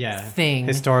technical thing.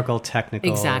 Historical, technical.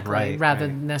 Exactly, rather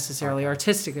than necessarily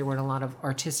artistic. There weren't a lot of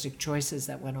artistic choices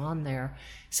that went on there.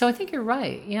 So I think you're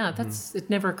right. Yeah, it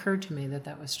never occurred to me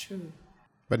that was true.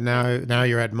 But now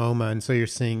you're at MoMA, and so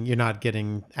you're not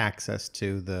getting access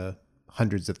to the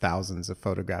hundreds of thousands of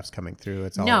photographs coming through.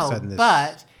 It's all of a sudden this...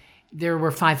 but there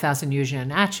were 5,000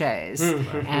 Eugene Atgets,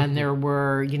 and there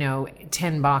were,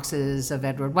 10 boxes of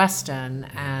Edward Weston,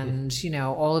 and,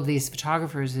 all of these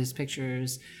photographers whose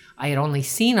pictures I had only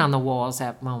seen on the walls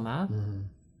at MoMA.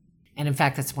 And in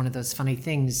fact, that's one of those funny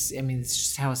things. It's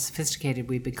just how sophisticated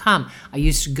we've become. I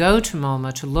used to go to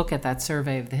MoMA to look at that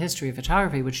survey of the history of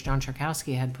photography, which John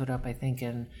Cherkowski had put up, I think,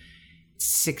 in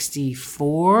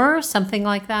 1964, something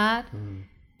like that.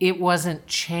 It wasn't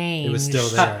changed. It was still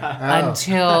there.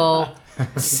 Until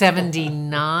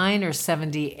 79 or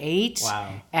 78.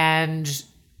 Wow. And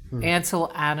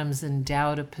Ansel Adams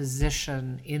endowed a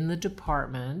position in the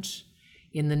department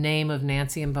in the name of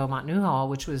Nancy and Beaumont Newhall,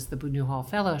 which was the Newhall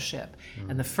Fellowship.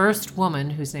 And the first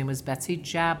woman, whose name was Betsy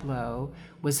Jablow,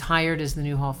 was hired as the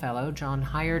Newhall Fellow. John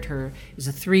hired her. It was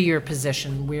a 3-year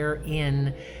position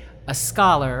wherein a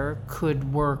scholar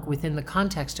could work within the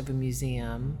context of a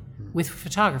museum with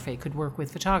photography, could work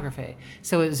with photography.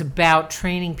 So it was about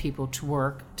training people to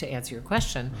work, to answer your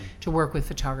question, to work with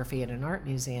photography at an art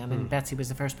museum. And Betsy was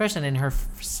the first person, and her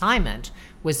assignment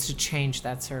was to change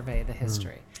that survey of the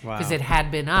history. Because it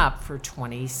had been up for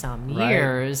 20-some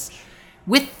years.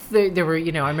 There were,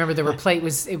 I remember there were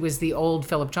it was the old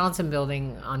Philip Johnson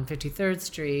building on 53rd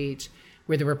Street,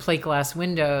 where there were plate glass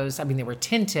windows. They were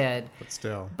tinted. But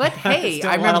still. But hey, Still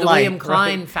I a lot remember of the light, William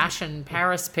Klein fashion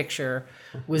Paris picture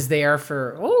was there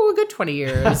for, a good 20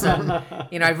 years. And,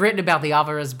 I've written about the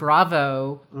Alvarez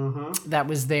Bravo that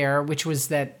was there, which was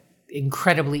that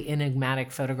incredibly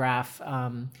enigmatic photograph,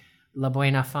 La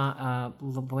Buena Fama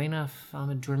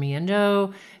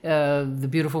Durmiendo, The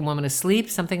Beautiful Woman Asleep,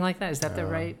 something like that. Is that the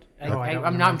right?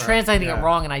 I'm translating it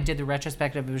wrong, and I did the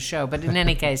retrospective of the show. But in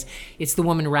any case, it's the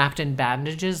woman wrapped in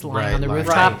bandages lying on the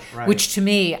rooftop, which to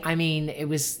me, it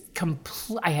was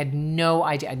complete. I had no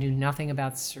idea. I knew nothing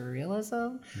about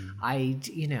surrealism.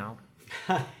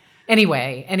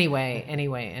 Anyway.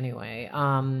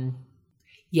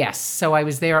 Yes, so I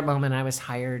was there at MoMA, and I was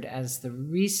hired as the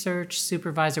research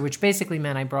supervisor, which basically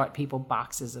meant I brought people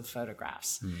boxes of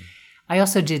photographs. I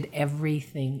also did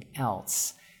everything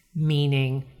else,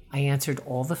 meaning I answered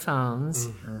all the phones.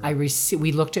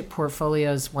 We looked at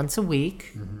portfolios once a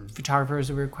week.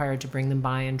 Photographers were required to bring them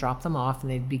by and drop them off,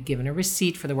 and they'd be given a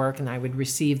receipt for the work, and I would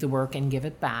receive the work and give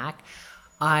it back.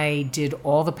 I did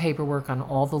all the paperwork on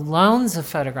all the loans of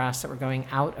photographs that were going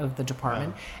out of the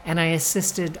department, and I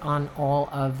assisted on all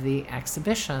of the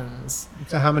exhibitions.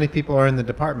 So how many people are in the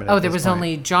department? There was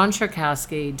only John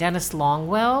Cherkowski. Dennis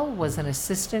Longwell was an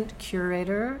assistant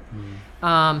curator.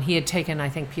 He had taken, I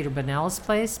think, Peter Bonnell's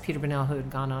place, Peter Bonnell, who had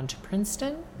gone on to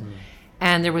Princeton.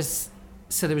 And there was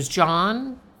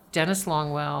John, Dennis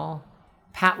Longwell,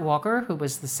 Pat Walker, who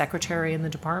was the secretary in the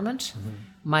department,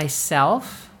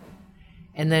 myself,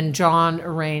 And then John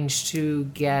arranged to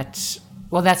get,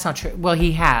 well, that's not true. Well,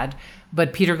 he had,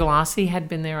 but Peter Galassi had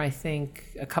been there, I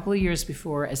think, a couple of years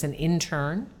before as an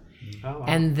intern. Oh, wow.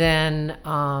 And then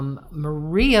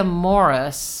Maria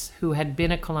Morris, who had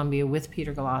been at Columbia with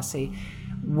Peter Galassi,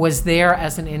 was there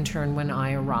as an intern when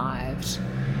I arrived.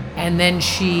 And then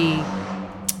she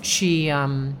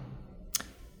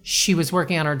was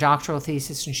working on her doctoral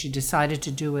thesis, and she decided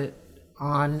to do it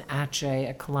on Atget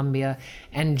at Columbia,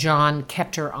 and John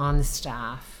kept her on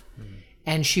staff.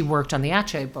 And she worked on the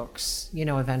Atget books,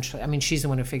 eventually. I mean, she's the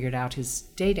one who figured out his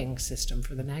dating system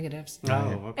for the negatives. Oh,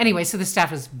 okay. Anyway, so the staff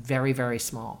was very, very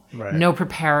small. Right. No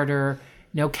preparator,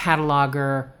 no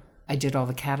cataloger. I did all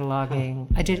the cataloging.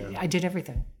 I did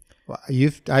everything. Well,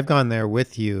 I've gone there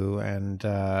with you, and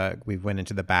we went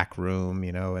into the back room,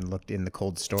 and looked in the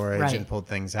cold storage and pulled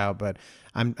things out. But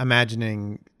I'm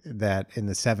imagining that in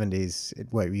the 70s,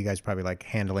 you guys probably like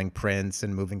handling prints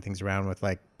and moving things around with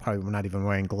probably not even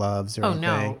wearing gloves or anything.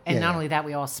 No. And not only that,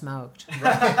 we all smoked.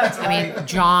 I mean,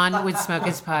 John would smoke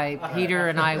his pipe. Peter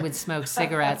and I would smoke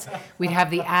cigarettes. We'd have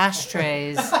the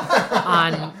ashtrays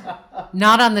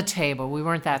not on the table. We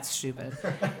weren't that stupid,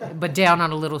 but down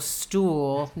on a little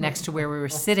stool next to where we were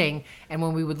sitting. And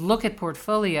when we would look at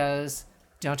portfolios,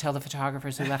 don't tell the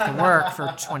photographers who left the work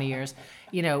for 20 years,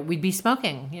 we'd be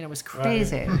smoking. It was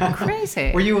crazy,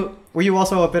 crazy. Were you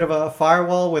also a bit of a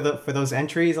firewall for those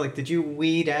entries? Like, did you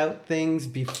weed out things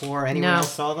before anyone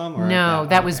else saw them? Or no,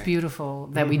 that was beautiful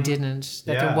that we didn't,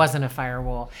 that there wasn't a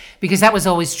firewall. Because that was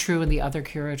always true in the other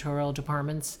curatorial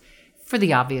departments for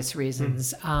the obvious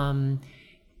reasons.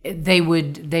 They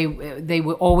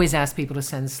would always ask people to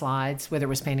send slides, whether it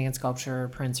was painting and sculpture or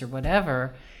prints or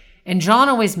whatever. And John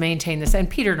always maintained this, and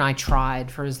Peter and I tried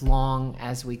for as long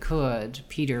as we could.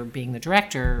 Peter, being the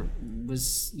director,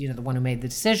 was the one who made the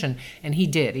decision, and he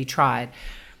tried.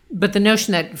 But the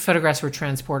notion that photographs were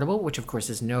transportable, which of course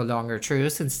is no longer true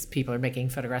since people are making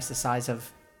photographs the size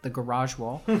of the garage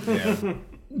wall. Yeah.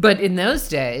 But in those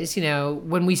days,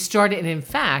 when we started, and in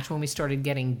fact, when we started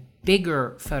getting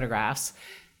bigger photographs,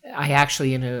 I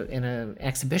actually, in an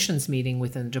exhibitions meeting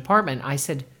within the department, I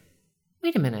said,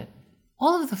 wait a minute.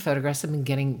 All of the photographs have been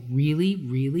getting really,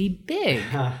 really big.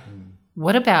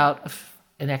 What about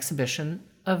an exhibition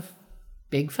of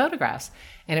big photographs?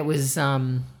 And it was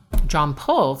John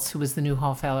Pultz, who was the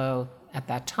Newhall Fellow at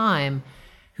that time,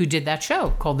 who did that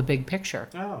show called The Big Picture.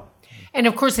 Oh. And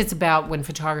of course, it's about when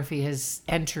photography has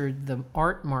entered the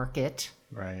art market.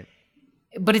 Right.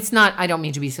 But it's not, I don't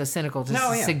mean to be so cynical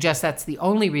to suggest that's the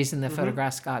only reason the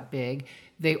photographs got big.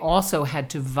 They also had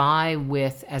to vie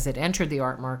with, as it entered the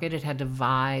art market, it had to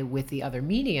vie with the other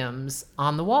mediums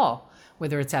on the wall,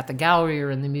 whether it's at the gallery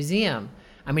or in the museum.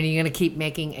 I mean, are you going to keep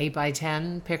making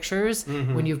 8x10 pictures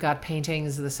when you've got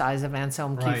paintings the size of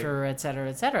Anselm Kiefer, et cetera,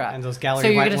 et cetera? And those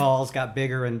gallery white walls got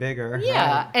bigger and bigger.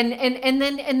 Yeah, right? and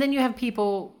then you have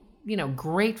people,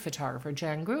 great photographer,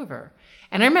 Jan Groover.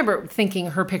 And I remember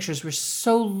thinking her pictures were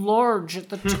so large at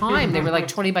the time. They were like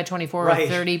 20 by 24 or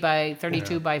 30 by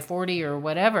 32 by 40 or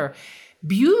whatever.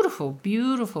 Beautiful,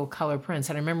 beautiful color prints.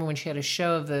 And I remember when she had a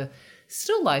show of the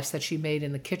still lifes that she made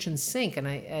in the kitchen sink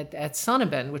at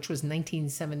Sonnabend, which was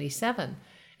 1977.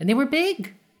 And they were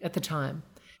big at the time.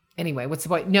 Anyway, what's the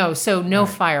point? No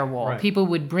firewall. Right. People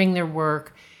would bring their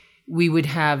work. We would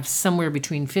have somewhere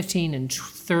between 15 and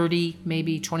 30,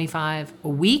 maybe 25 a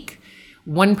week.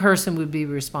 One person would be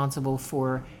responsible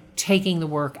for taking the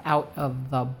work out of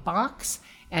the box,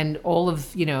 and all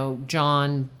of,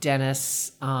 John,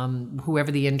 Dennis,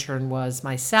 whoever the intern was,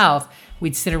 myself,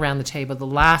 we'd sit around the table. The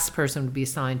last person would be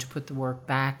assigned to put the work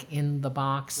back in the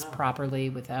box properly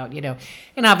without,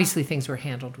 and obviously things were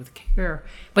handled with care,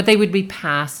 but they would be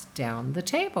passed down the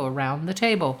table, around the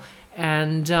table,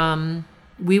 and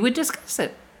we would discuss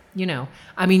it,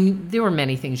 I mean, there were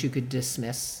many things you could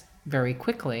dismiss very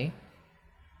quickly,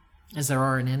 as there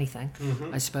are in anything,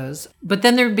 I suppose. But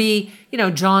then there'd be,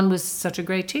 John was such a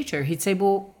great teacher. He'd say,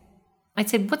 I'd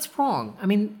say, what's wrong? I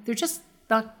mean, they're just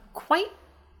not quite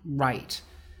right.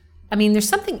 I mean, there's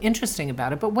something interesting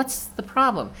about it, but what's the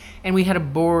problem? And we had a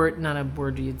board, not a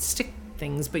board you'd stick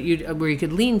things, but where you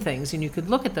could lean things and you could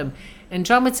look at them. And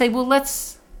John would say,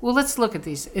 let's look at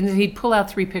these. And he'd pull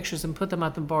out 3 pictures and put them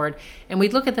on the board. And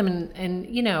we'd look at them and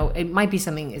it might be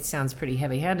something, it sounds pretty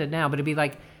heavy-handed now, but it'd be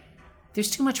like, there's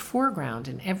too much foreground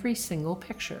in every single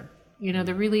picture.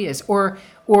 There really is. Or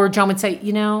John would say,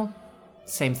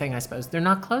 same thing, I suppose. They're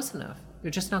not close enough. They're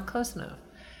just not close enough.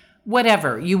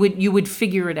 Whatever. You would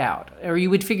figure it out. Or you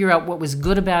would figure out what was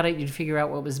good about it. You'd figure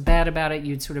out what was bad about it.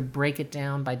 You'd sort of break it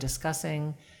down by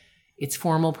discussing its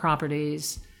formal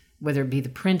properties, whether it be the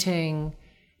printing.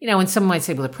 and someone might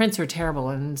say, well, the prints are terrible.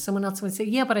 And someone else would say,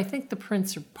 yeah, but I think the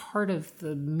prints are part of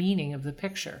the meaning of the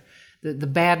picture. The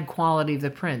bad quality of the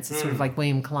prints. It's sort of like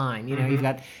William Klein. You've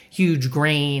got huge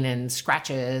grain and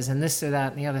scratches and this or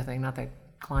that and the other thing. Not that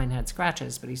Klein had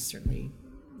scratches, but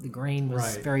the grain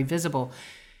was very visible.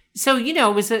 So,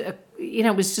 it was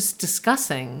it was just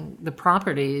discussing the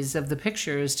properties of the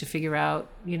pictures to figure out,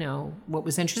 what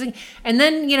was interesting. And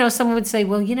then, someone would say,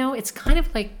 well, it's kind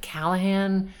of like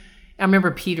Callahan. I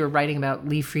remember Peter writing about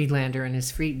Lee Friedlander and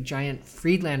his giant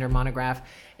Friedlander monograph,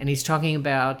 and he's talking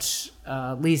about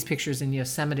Lee's pictures in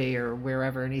Yosemite or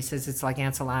wherever, and he says it's like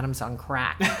Ansel Adams on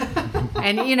crack.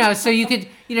 And, so you could,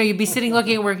 you'd be sitting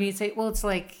looking at work and you'd say, well, it's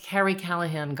like Harry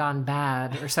Callahan gone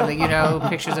bad or something,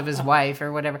 pictures of his wife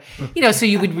or whatever. So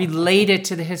you would relate it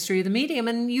to the history of the medium,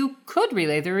 and you could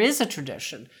relate. There is a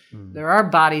tradition. There are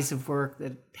bodies of work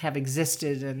that have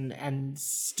existed and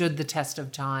stood the test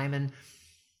of time,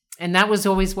 and that was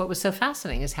always what was so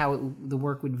fascinating, is how the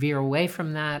work would veer away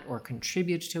from that or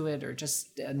contribute to it, or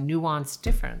just a nuanced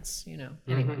difference,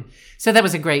 Anyway, so that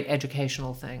was a great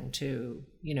educational thing to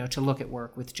look at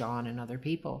work with John and other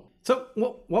people. So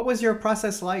what was your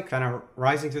process like, kind of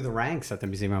rising through the ranks at the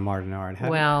Museum of Modern Art?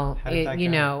 I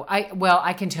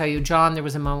can tell you, John, there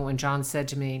was a moment when John said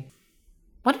to me,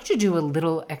 why don't you do a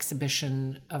little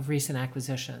exhibition of recent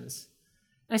acquisitions?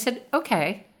 And I said,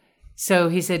 okay. So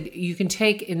he said, you can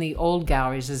take in the old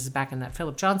galleries, this is back in that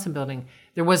Philip Johnson building,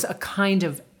 there was a kind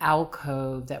of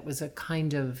alcove that was a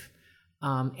kind of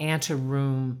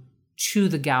anteroom to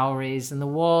the galleries, and the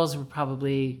walls were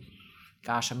probably,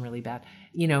 gosh, I'm really bad,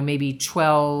 maybe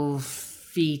 12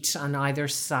 feet on either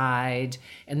side.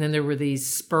 And then there were these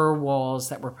spur walls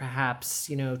that were perhaps,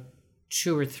 2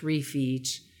 or 3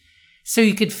 feet. So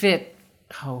you could fit,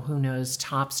 who knows,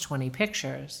 tops 20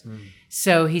 pictures.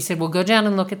 So he said, well, go down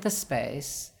and look at the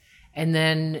space. And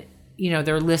then,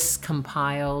 there are lists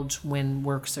compiled when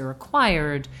works are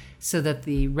acquired so that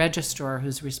the registrar,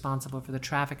 who's responsible for the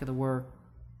traffic of the work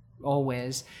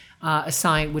always,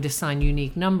 would assign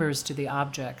unique numbers to the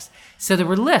objects. So there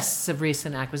were lists of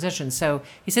recent acquisitions. So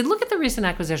he said, look at the recent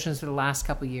acquisitions for the last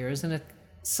couple of years and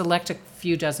select a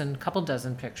couple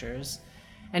dozen pictures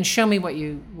and show me what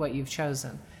you've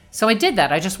chosen. So I did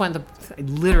that. I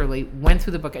literally went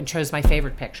through the book and chose my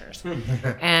favorite pictures.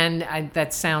 And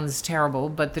that sounds terrible,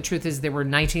 but the truth is there were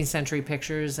 19th century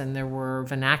pictures, and there were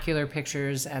vernacular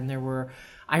pictures, and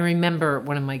I remember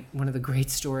one of the great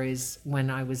stories when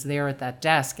I was there at that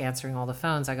desk answering all the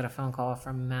phones. I got a phone call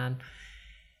from a man,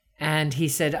 and he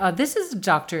said, this is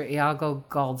Dr. Iago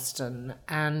Galdston,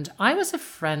 and I was a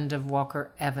friend of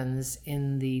Walker Evans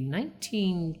in the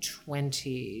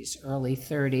 1920s, early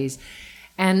 30s.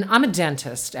 And I'm a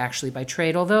dentist, actually, by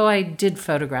trade, although I did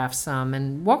photograph some.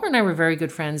 And Walker and I were very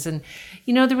good friends. And,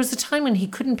 there was a time when he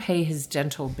couldn't pay his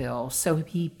dental bill. So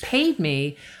he paid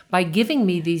me by giving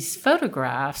me these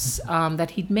photographs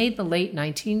that he'd made in the late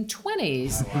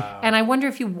 1920s. Wow. And I wonder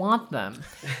if you want them.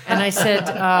 And I said,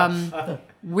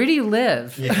 where do you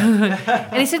live? Yeah.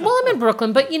 And he said, well, I'm in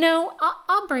Brooklyn, but,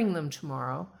 I'll bring them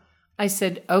tomorrow. I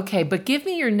said, okay, but give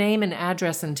me your name and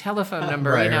address and telephone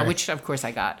number, right. Which of course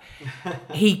I got.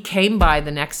 He came by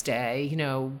the next day,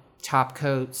 top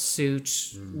coat,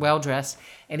 suit, well-dressed,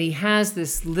 and he has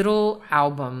this little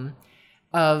album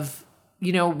of,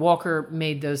 Walker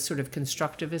made those sort of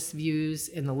constructivist views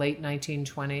in the late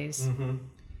 1920s. Mm-hmm.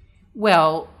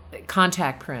 Well,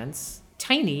 contact prints,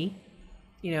 tiny,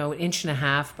 an inch and a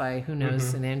half by who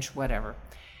knows, an inch, whatever.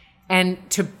 And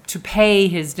to pay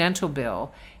his dental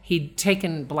bill, he'd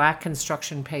taken black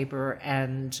construction paper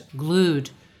and glued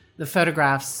the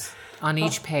photographs on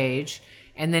each page,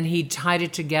 and then he tied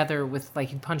it together with,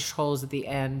 he punched holes at the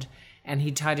end, and he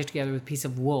tied it together with a piece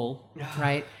of wool,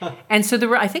 right? And so there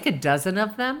were, I think, a dozen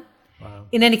of them. Wow.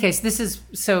 In any case, this is,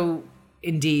 so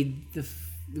indeed,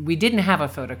 we didn't have a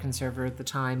photo conservator at the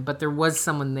time, but there was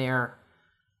someone there.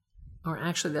 Or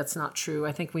actually, that's not true.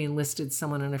 I think we enlisted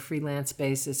someone on a freelance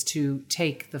basis to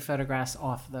take the photographs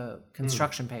off the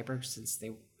construction paper since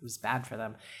it was bad for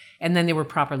them. And then they were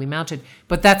properly mounted.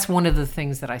 But that's one of the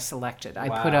things that I selected. I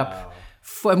put up,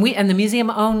 and the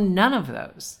museum owned none of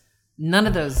those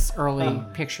early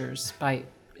pictures by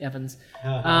Evans.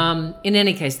 In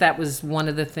any case, that was one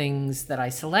of the things that I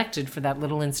selected for that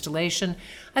little installation.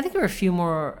 I think there were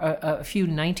a few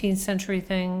 19th century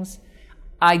things.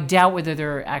 I doubt whether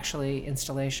there are actually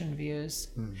installation views.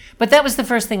 But that was the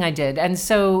first thing I did. And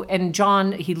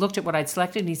John, he looked at what I'd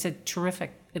selected and he said,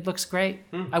 terrific. It looks great.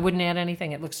 I wouldn't add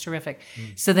anything. It looks terrific.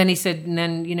 So then he said, and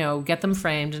then, get them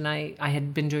framed. And I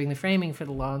had been doing the framing for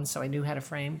the loan, so I knew how to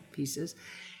frame pieces.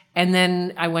 And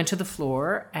then I went to the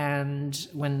floor, and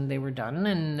when they were done,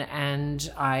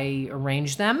 and I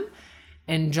arranged them,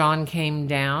 and John came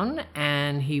down,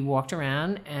 and he walked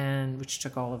around, and which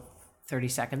took all of 30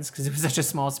 seconds because it was such a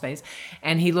small space.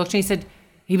 And he looked, and he said,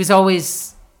 he was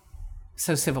always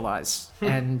so civilized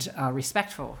and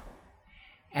respectful.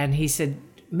 And he said,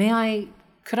 may I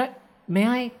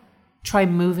try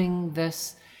moving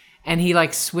this? And he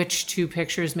like switched 2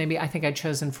 pictures. Maybe I think I'd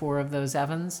chosen 4 of those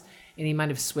Evans, and he might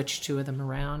have switched 2 of them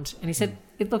around. And he said,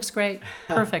 it looks great.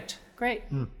 Perfect. Great.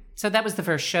 So that was the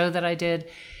first show that I did.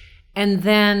 And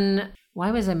then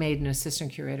why was I made an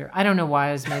assistant curator? I don't know why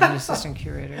I was made an assistant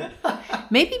curator.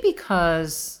 Maybe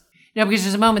because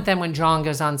there's a moment then when John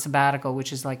goes on sabbatical,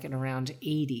 which is like in around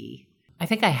 80. I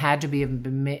think I had to be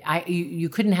you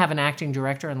couldn't have an acting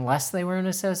director unless they were an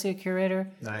associate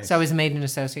curator. Nice. So I was made an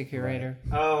associate curator.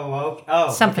 Right.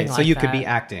 Oh, something okay. like so you that. could be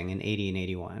acting in 80 and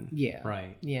 81. Yeah.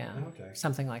 Right. Yeah. Okay.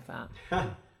 Something like that.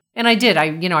 And I did.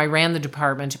 I ran the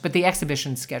department, but the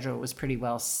exhibition schedule was pretty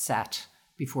well set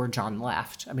before John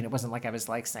left. I mean, it wasn't like I was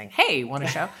like saying, "Hey, want a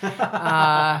show?"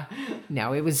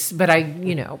 No, it was. But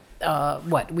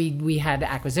we had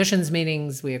acquisitions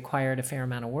meetings. We acquired a fair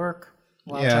amount of work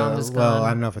while John was gone. I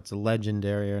don't know if it's a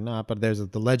legendary or not, but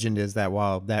the legend is that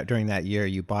during that year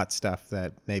you bought stuff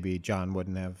that maybe John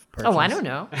wouldn't have purchased. Oh, I don't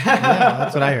know. Yeah,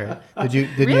 that's what I heard. Did you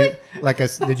Really?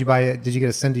 did you get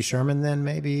a Cindy Sherman then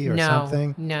maybe or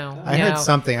something? No. I heard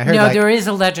something. I heard there is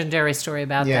a legendary story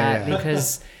about that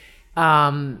because.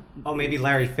 Maybe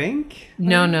Larry Fink?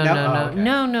 No. Oh, okay.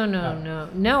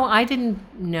 No, I didn't.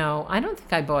 No, I don't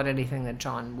think I bought anything that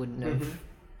John wouldn't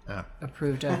have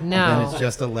approved of. No. Then it's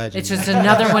just a legend. It's just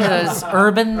another one of those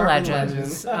urban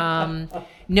legends.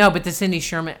 No, but the Cindy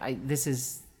Sherman, this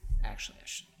is actually,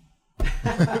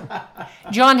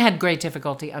 John had great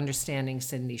difficulty understanding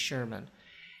Cindy Sherman.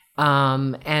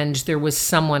 And there was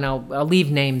someone, I'll leave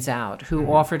names out,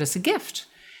 who offered us a gift.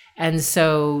 And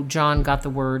so John got the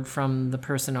word from the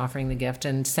person offering the gift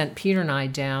and sent Peter and I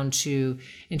down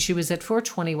and she was at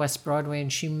 420 West Broadway,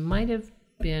 and she might have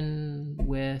been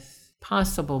with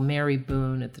possible Mary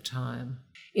Boone at the time.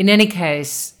 In any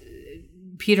case,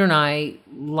 Peter and I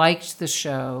liked the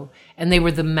show, and they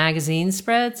were the magazine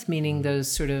spreads, meaning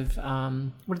those sort of,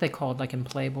 what are they called, like in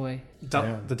Playboy?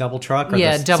 The double truck? Or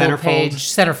yeah, the double centerfold? page,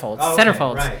 centerfolds. Oh, okay,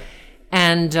 centerfolds. right.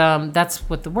 And that's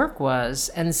what the work was.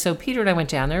 And so Peter and I went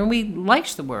down there, and we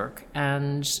liked the work.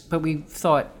 But we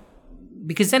thought,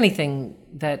 because any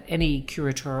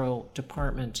curatorial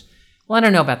department, well, I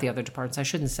don't know about the other departments, I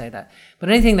shouldn't say that, but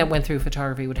anything that went through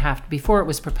photography would have to, before it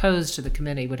was proposed to the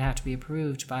committee, would have to be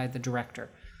approved by the director.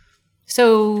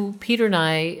 So Peter and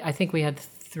I think we had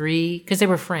 3, because they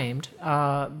were framed,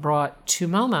 brought to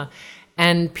MoMA.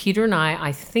 And Peter and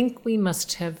I think we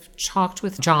must have talked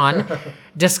with John,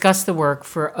 discussed the work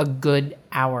for a good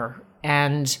hour.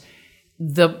 And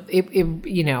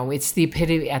it's the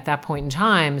epitome, at that point in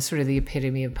time, sort of the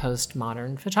epitome of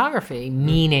postmodern photography,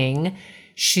 meaning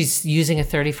she's using a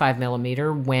 35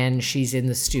 millimeter when she's in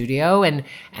the studio. And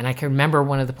I can remember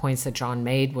one of the points that John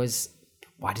made was,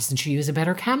 why doesn't she use a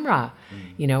better camera?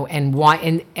 And why,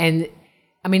 and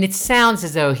I mean, it sounds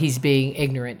as though he's being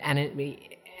ignorant,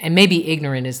 and maybe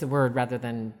ignorant is the word rather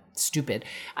than stupid.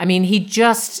 I mean,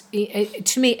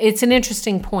 to me, it's an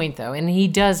interesting point, though, and he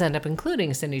does end up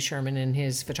including Cindy Sherman in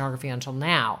his photography until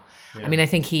now. Yeah. I mean, I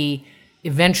think he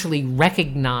eventually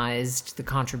recognized the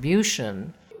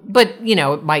contribution, but,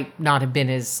 it might not have been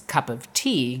his cup of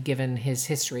tea, given his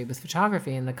history with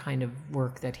photography and the kind of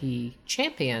work that he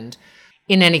championed.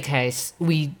 In any case,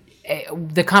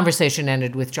 the conversation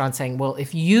ended with John saying, well,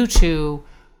 if you two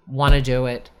want to do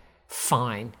it,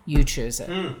 fine, you choose it.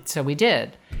 So we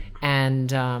did.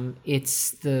 And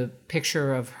it's the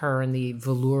picture of her in the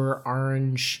velour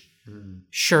orange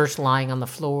shirt lying on the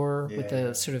floor with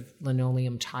the sort of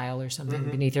linoleum tile or something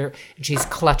beneath her. And she's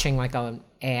clutching like an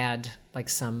ad, like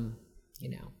some,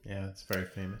 Yeah, it's very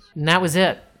famous. And that was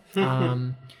it.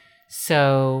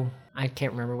 So I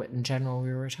can't remember what in general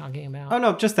we were talking about. Oh,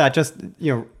 no, just that. Just,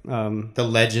 the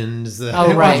legends.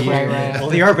 Right. Well,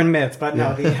 the urban myths, but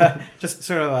no, just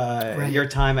sort of your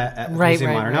time at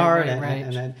Museum of Modern Art.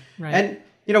 And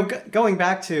going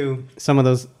back to some of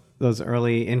those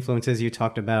early influences, you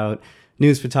talked about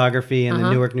news photography and the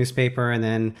Newark newspaper, and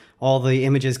then all the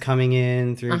images coming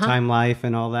in through Time Life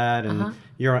and all that, and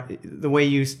the way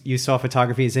you saw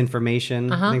photography as information,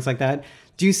 things like that.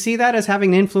 Do you see that as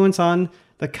having an influence on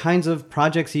the kinds of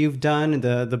projects you've done,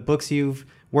 the books you've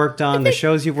worked on, the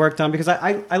shows you've worked on? Because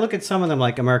I look at some of them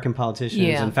like American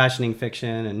Politicians and Fashioning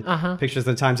Fiction and Pictures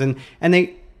of the Times, and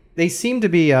They seem to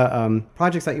be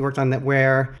projects that you worked on that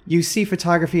where you see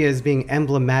photography as being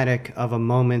emblematic of a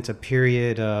moment, a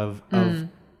period of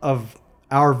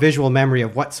our visual memory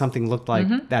of what something looked like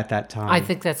at that time. I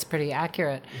think that's pretty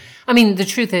accurate. I mean, the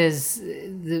truth is,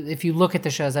 if you look at the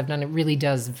shows I've done, it really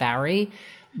does vary.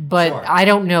 But sure. I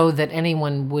don't know that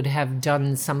anyone would have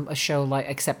done a show like,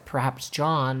 except perhaps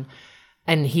John,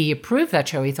 and he approved that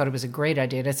show. He thought it was a great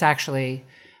idea. And it's actually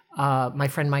my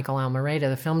friend Michael Almereyda,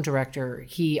 the film director.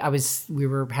 We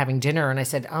were having dinner, and I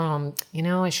said,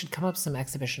 I should come up with some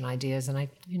exhibition ideas, and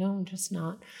I'm just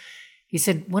not. He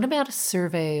said, what about a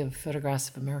survey of photographs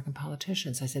of American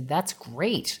politicians? I said, that's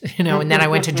great. And then I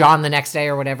went to John the next day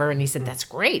or whatever, and he said, that's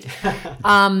great.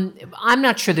 I'm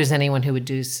not sure there's anyone who would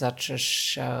do such a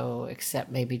show except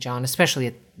maybe John, especially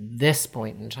at this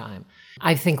point in time.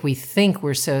 I think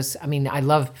we're so, I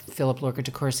love Philip Lorca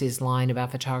de Courcy's line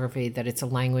about photography, that it's a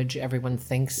language everyone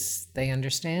thinks they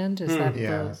understand. Is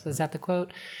that the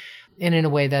quote? And in a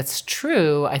way that's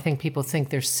true. I think people think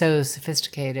they're so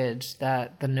sophisticated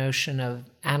that the notion of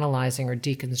analyzing or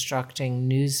deconstructing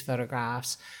news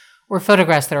photographs or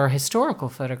photographs that are historical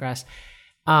photographs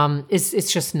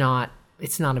it's just not,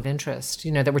 it's not of interest,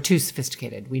 that we're too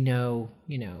sophisticated. We know,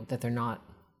 that they're not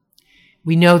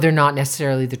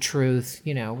necessarily the truth.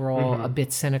 We're all a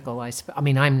bit cynical.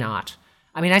 I'm not.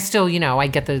 I still, I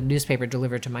get the newspaper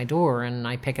delivered to my door, and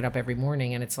I pick it up every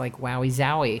morning, and it's like, wowie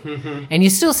zowie. And you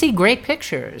still see great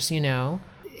pictures,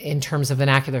 in terms of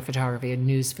vernacular photography and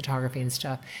news photography and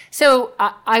stuff. So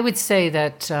I would say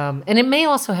that, and it may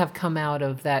also have come out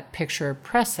of that picture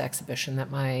press exhibition that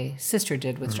my sister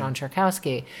did with John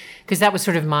Cherkowski, because that was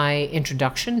sort of my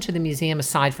introduction to the museum,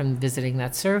 aside from visiting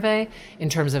that survey, in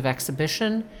terms of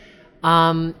exhibition.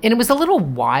 And it was a little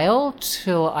while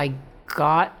till I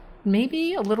got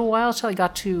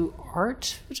to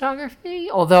art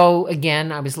photography. Although,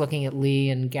 again, I was looking at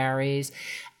Lee and Gary's.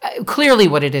 Clearly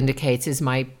what it indicates is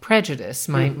my prejudice.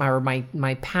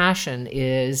 My passion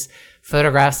is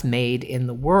photographs made in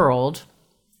the world.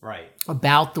 Right.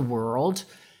 About the world,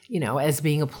 as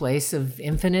being a place of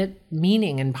infinite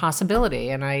meaning and possibility.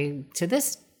 And I, to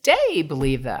this day,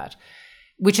 believe that.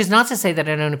 Which is not to say that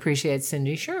I don't appreciate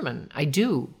Cindy Sherman. I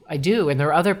do. And there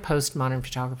are other postmodern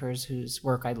photographers whose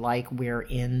work I like,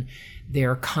 wherein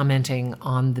they're commenting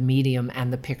on the medium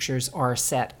and the pictures are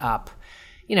set up.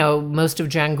 Most of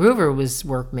Jan Groover was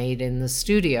work made in the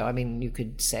studio. You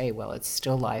could say, well, it's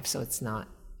still life, so it's not,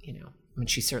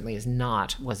 she certainly was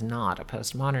not a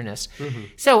postmodernist.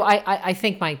 So I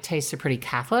think my tastes are pretty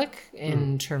Catholic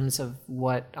in terms of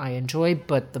what I enjoy,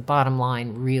 but the bottom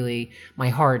line, really, my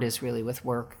heart is really with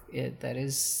work that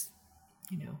is,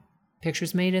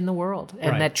 pictures made in the world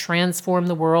and that transform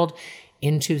the world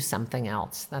into something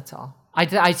else. That's all.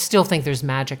 I still think there's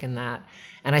magic in that.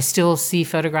 And I still see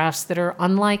photographs that are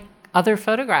unlike other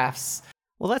photographs.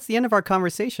 Well, that's the end of our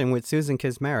conversation with Susan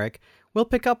Kismaric. We'll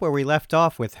pick up where we left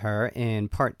off with her in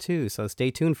part 2, so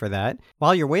stay tuned for that.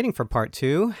 While you're waiting for part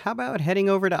 2, how about heading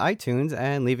over to iTunes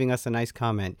and leaving us a nice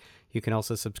comment? You can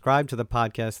also subscribe to the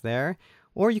podcast there,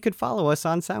 or you could follow us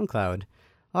on SoundCloud.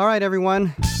 All right,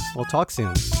 everyone, we'll talk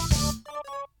soon.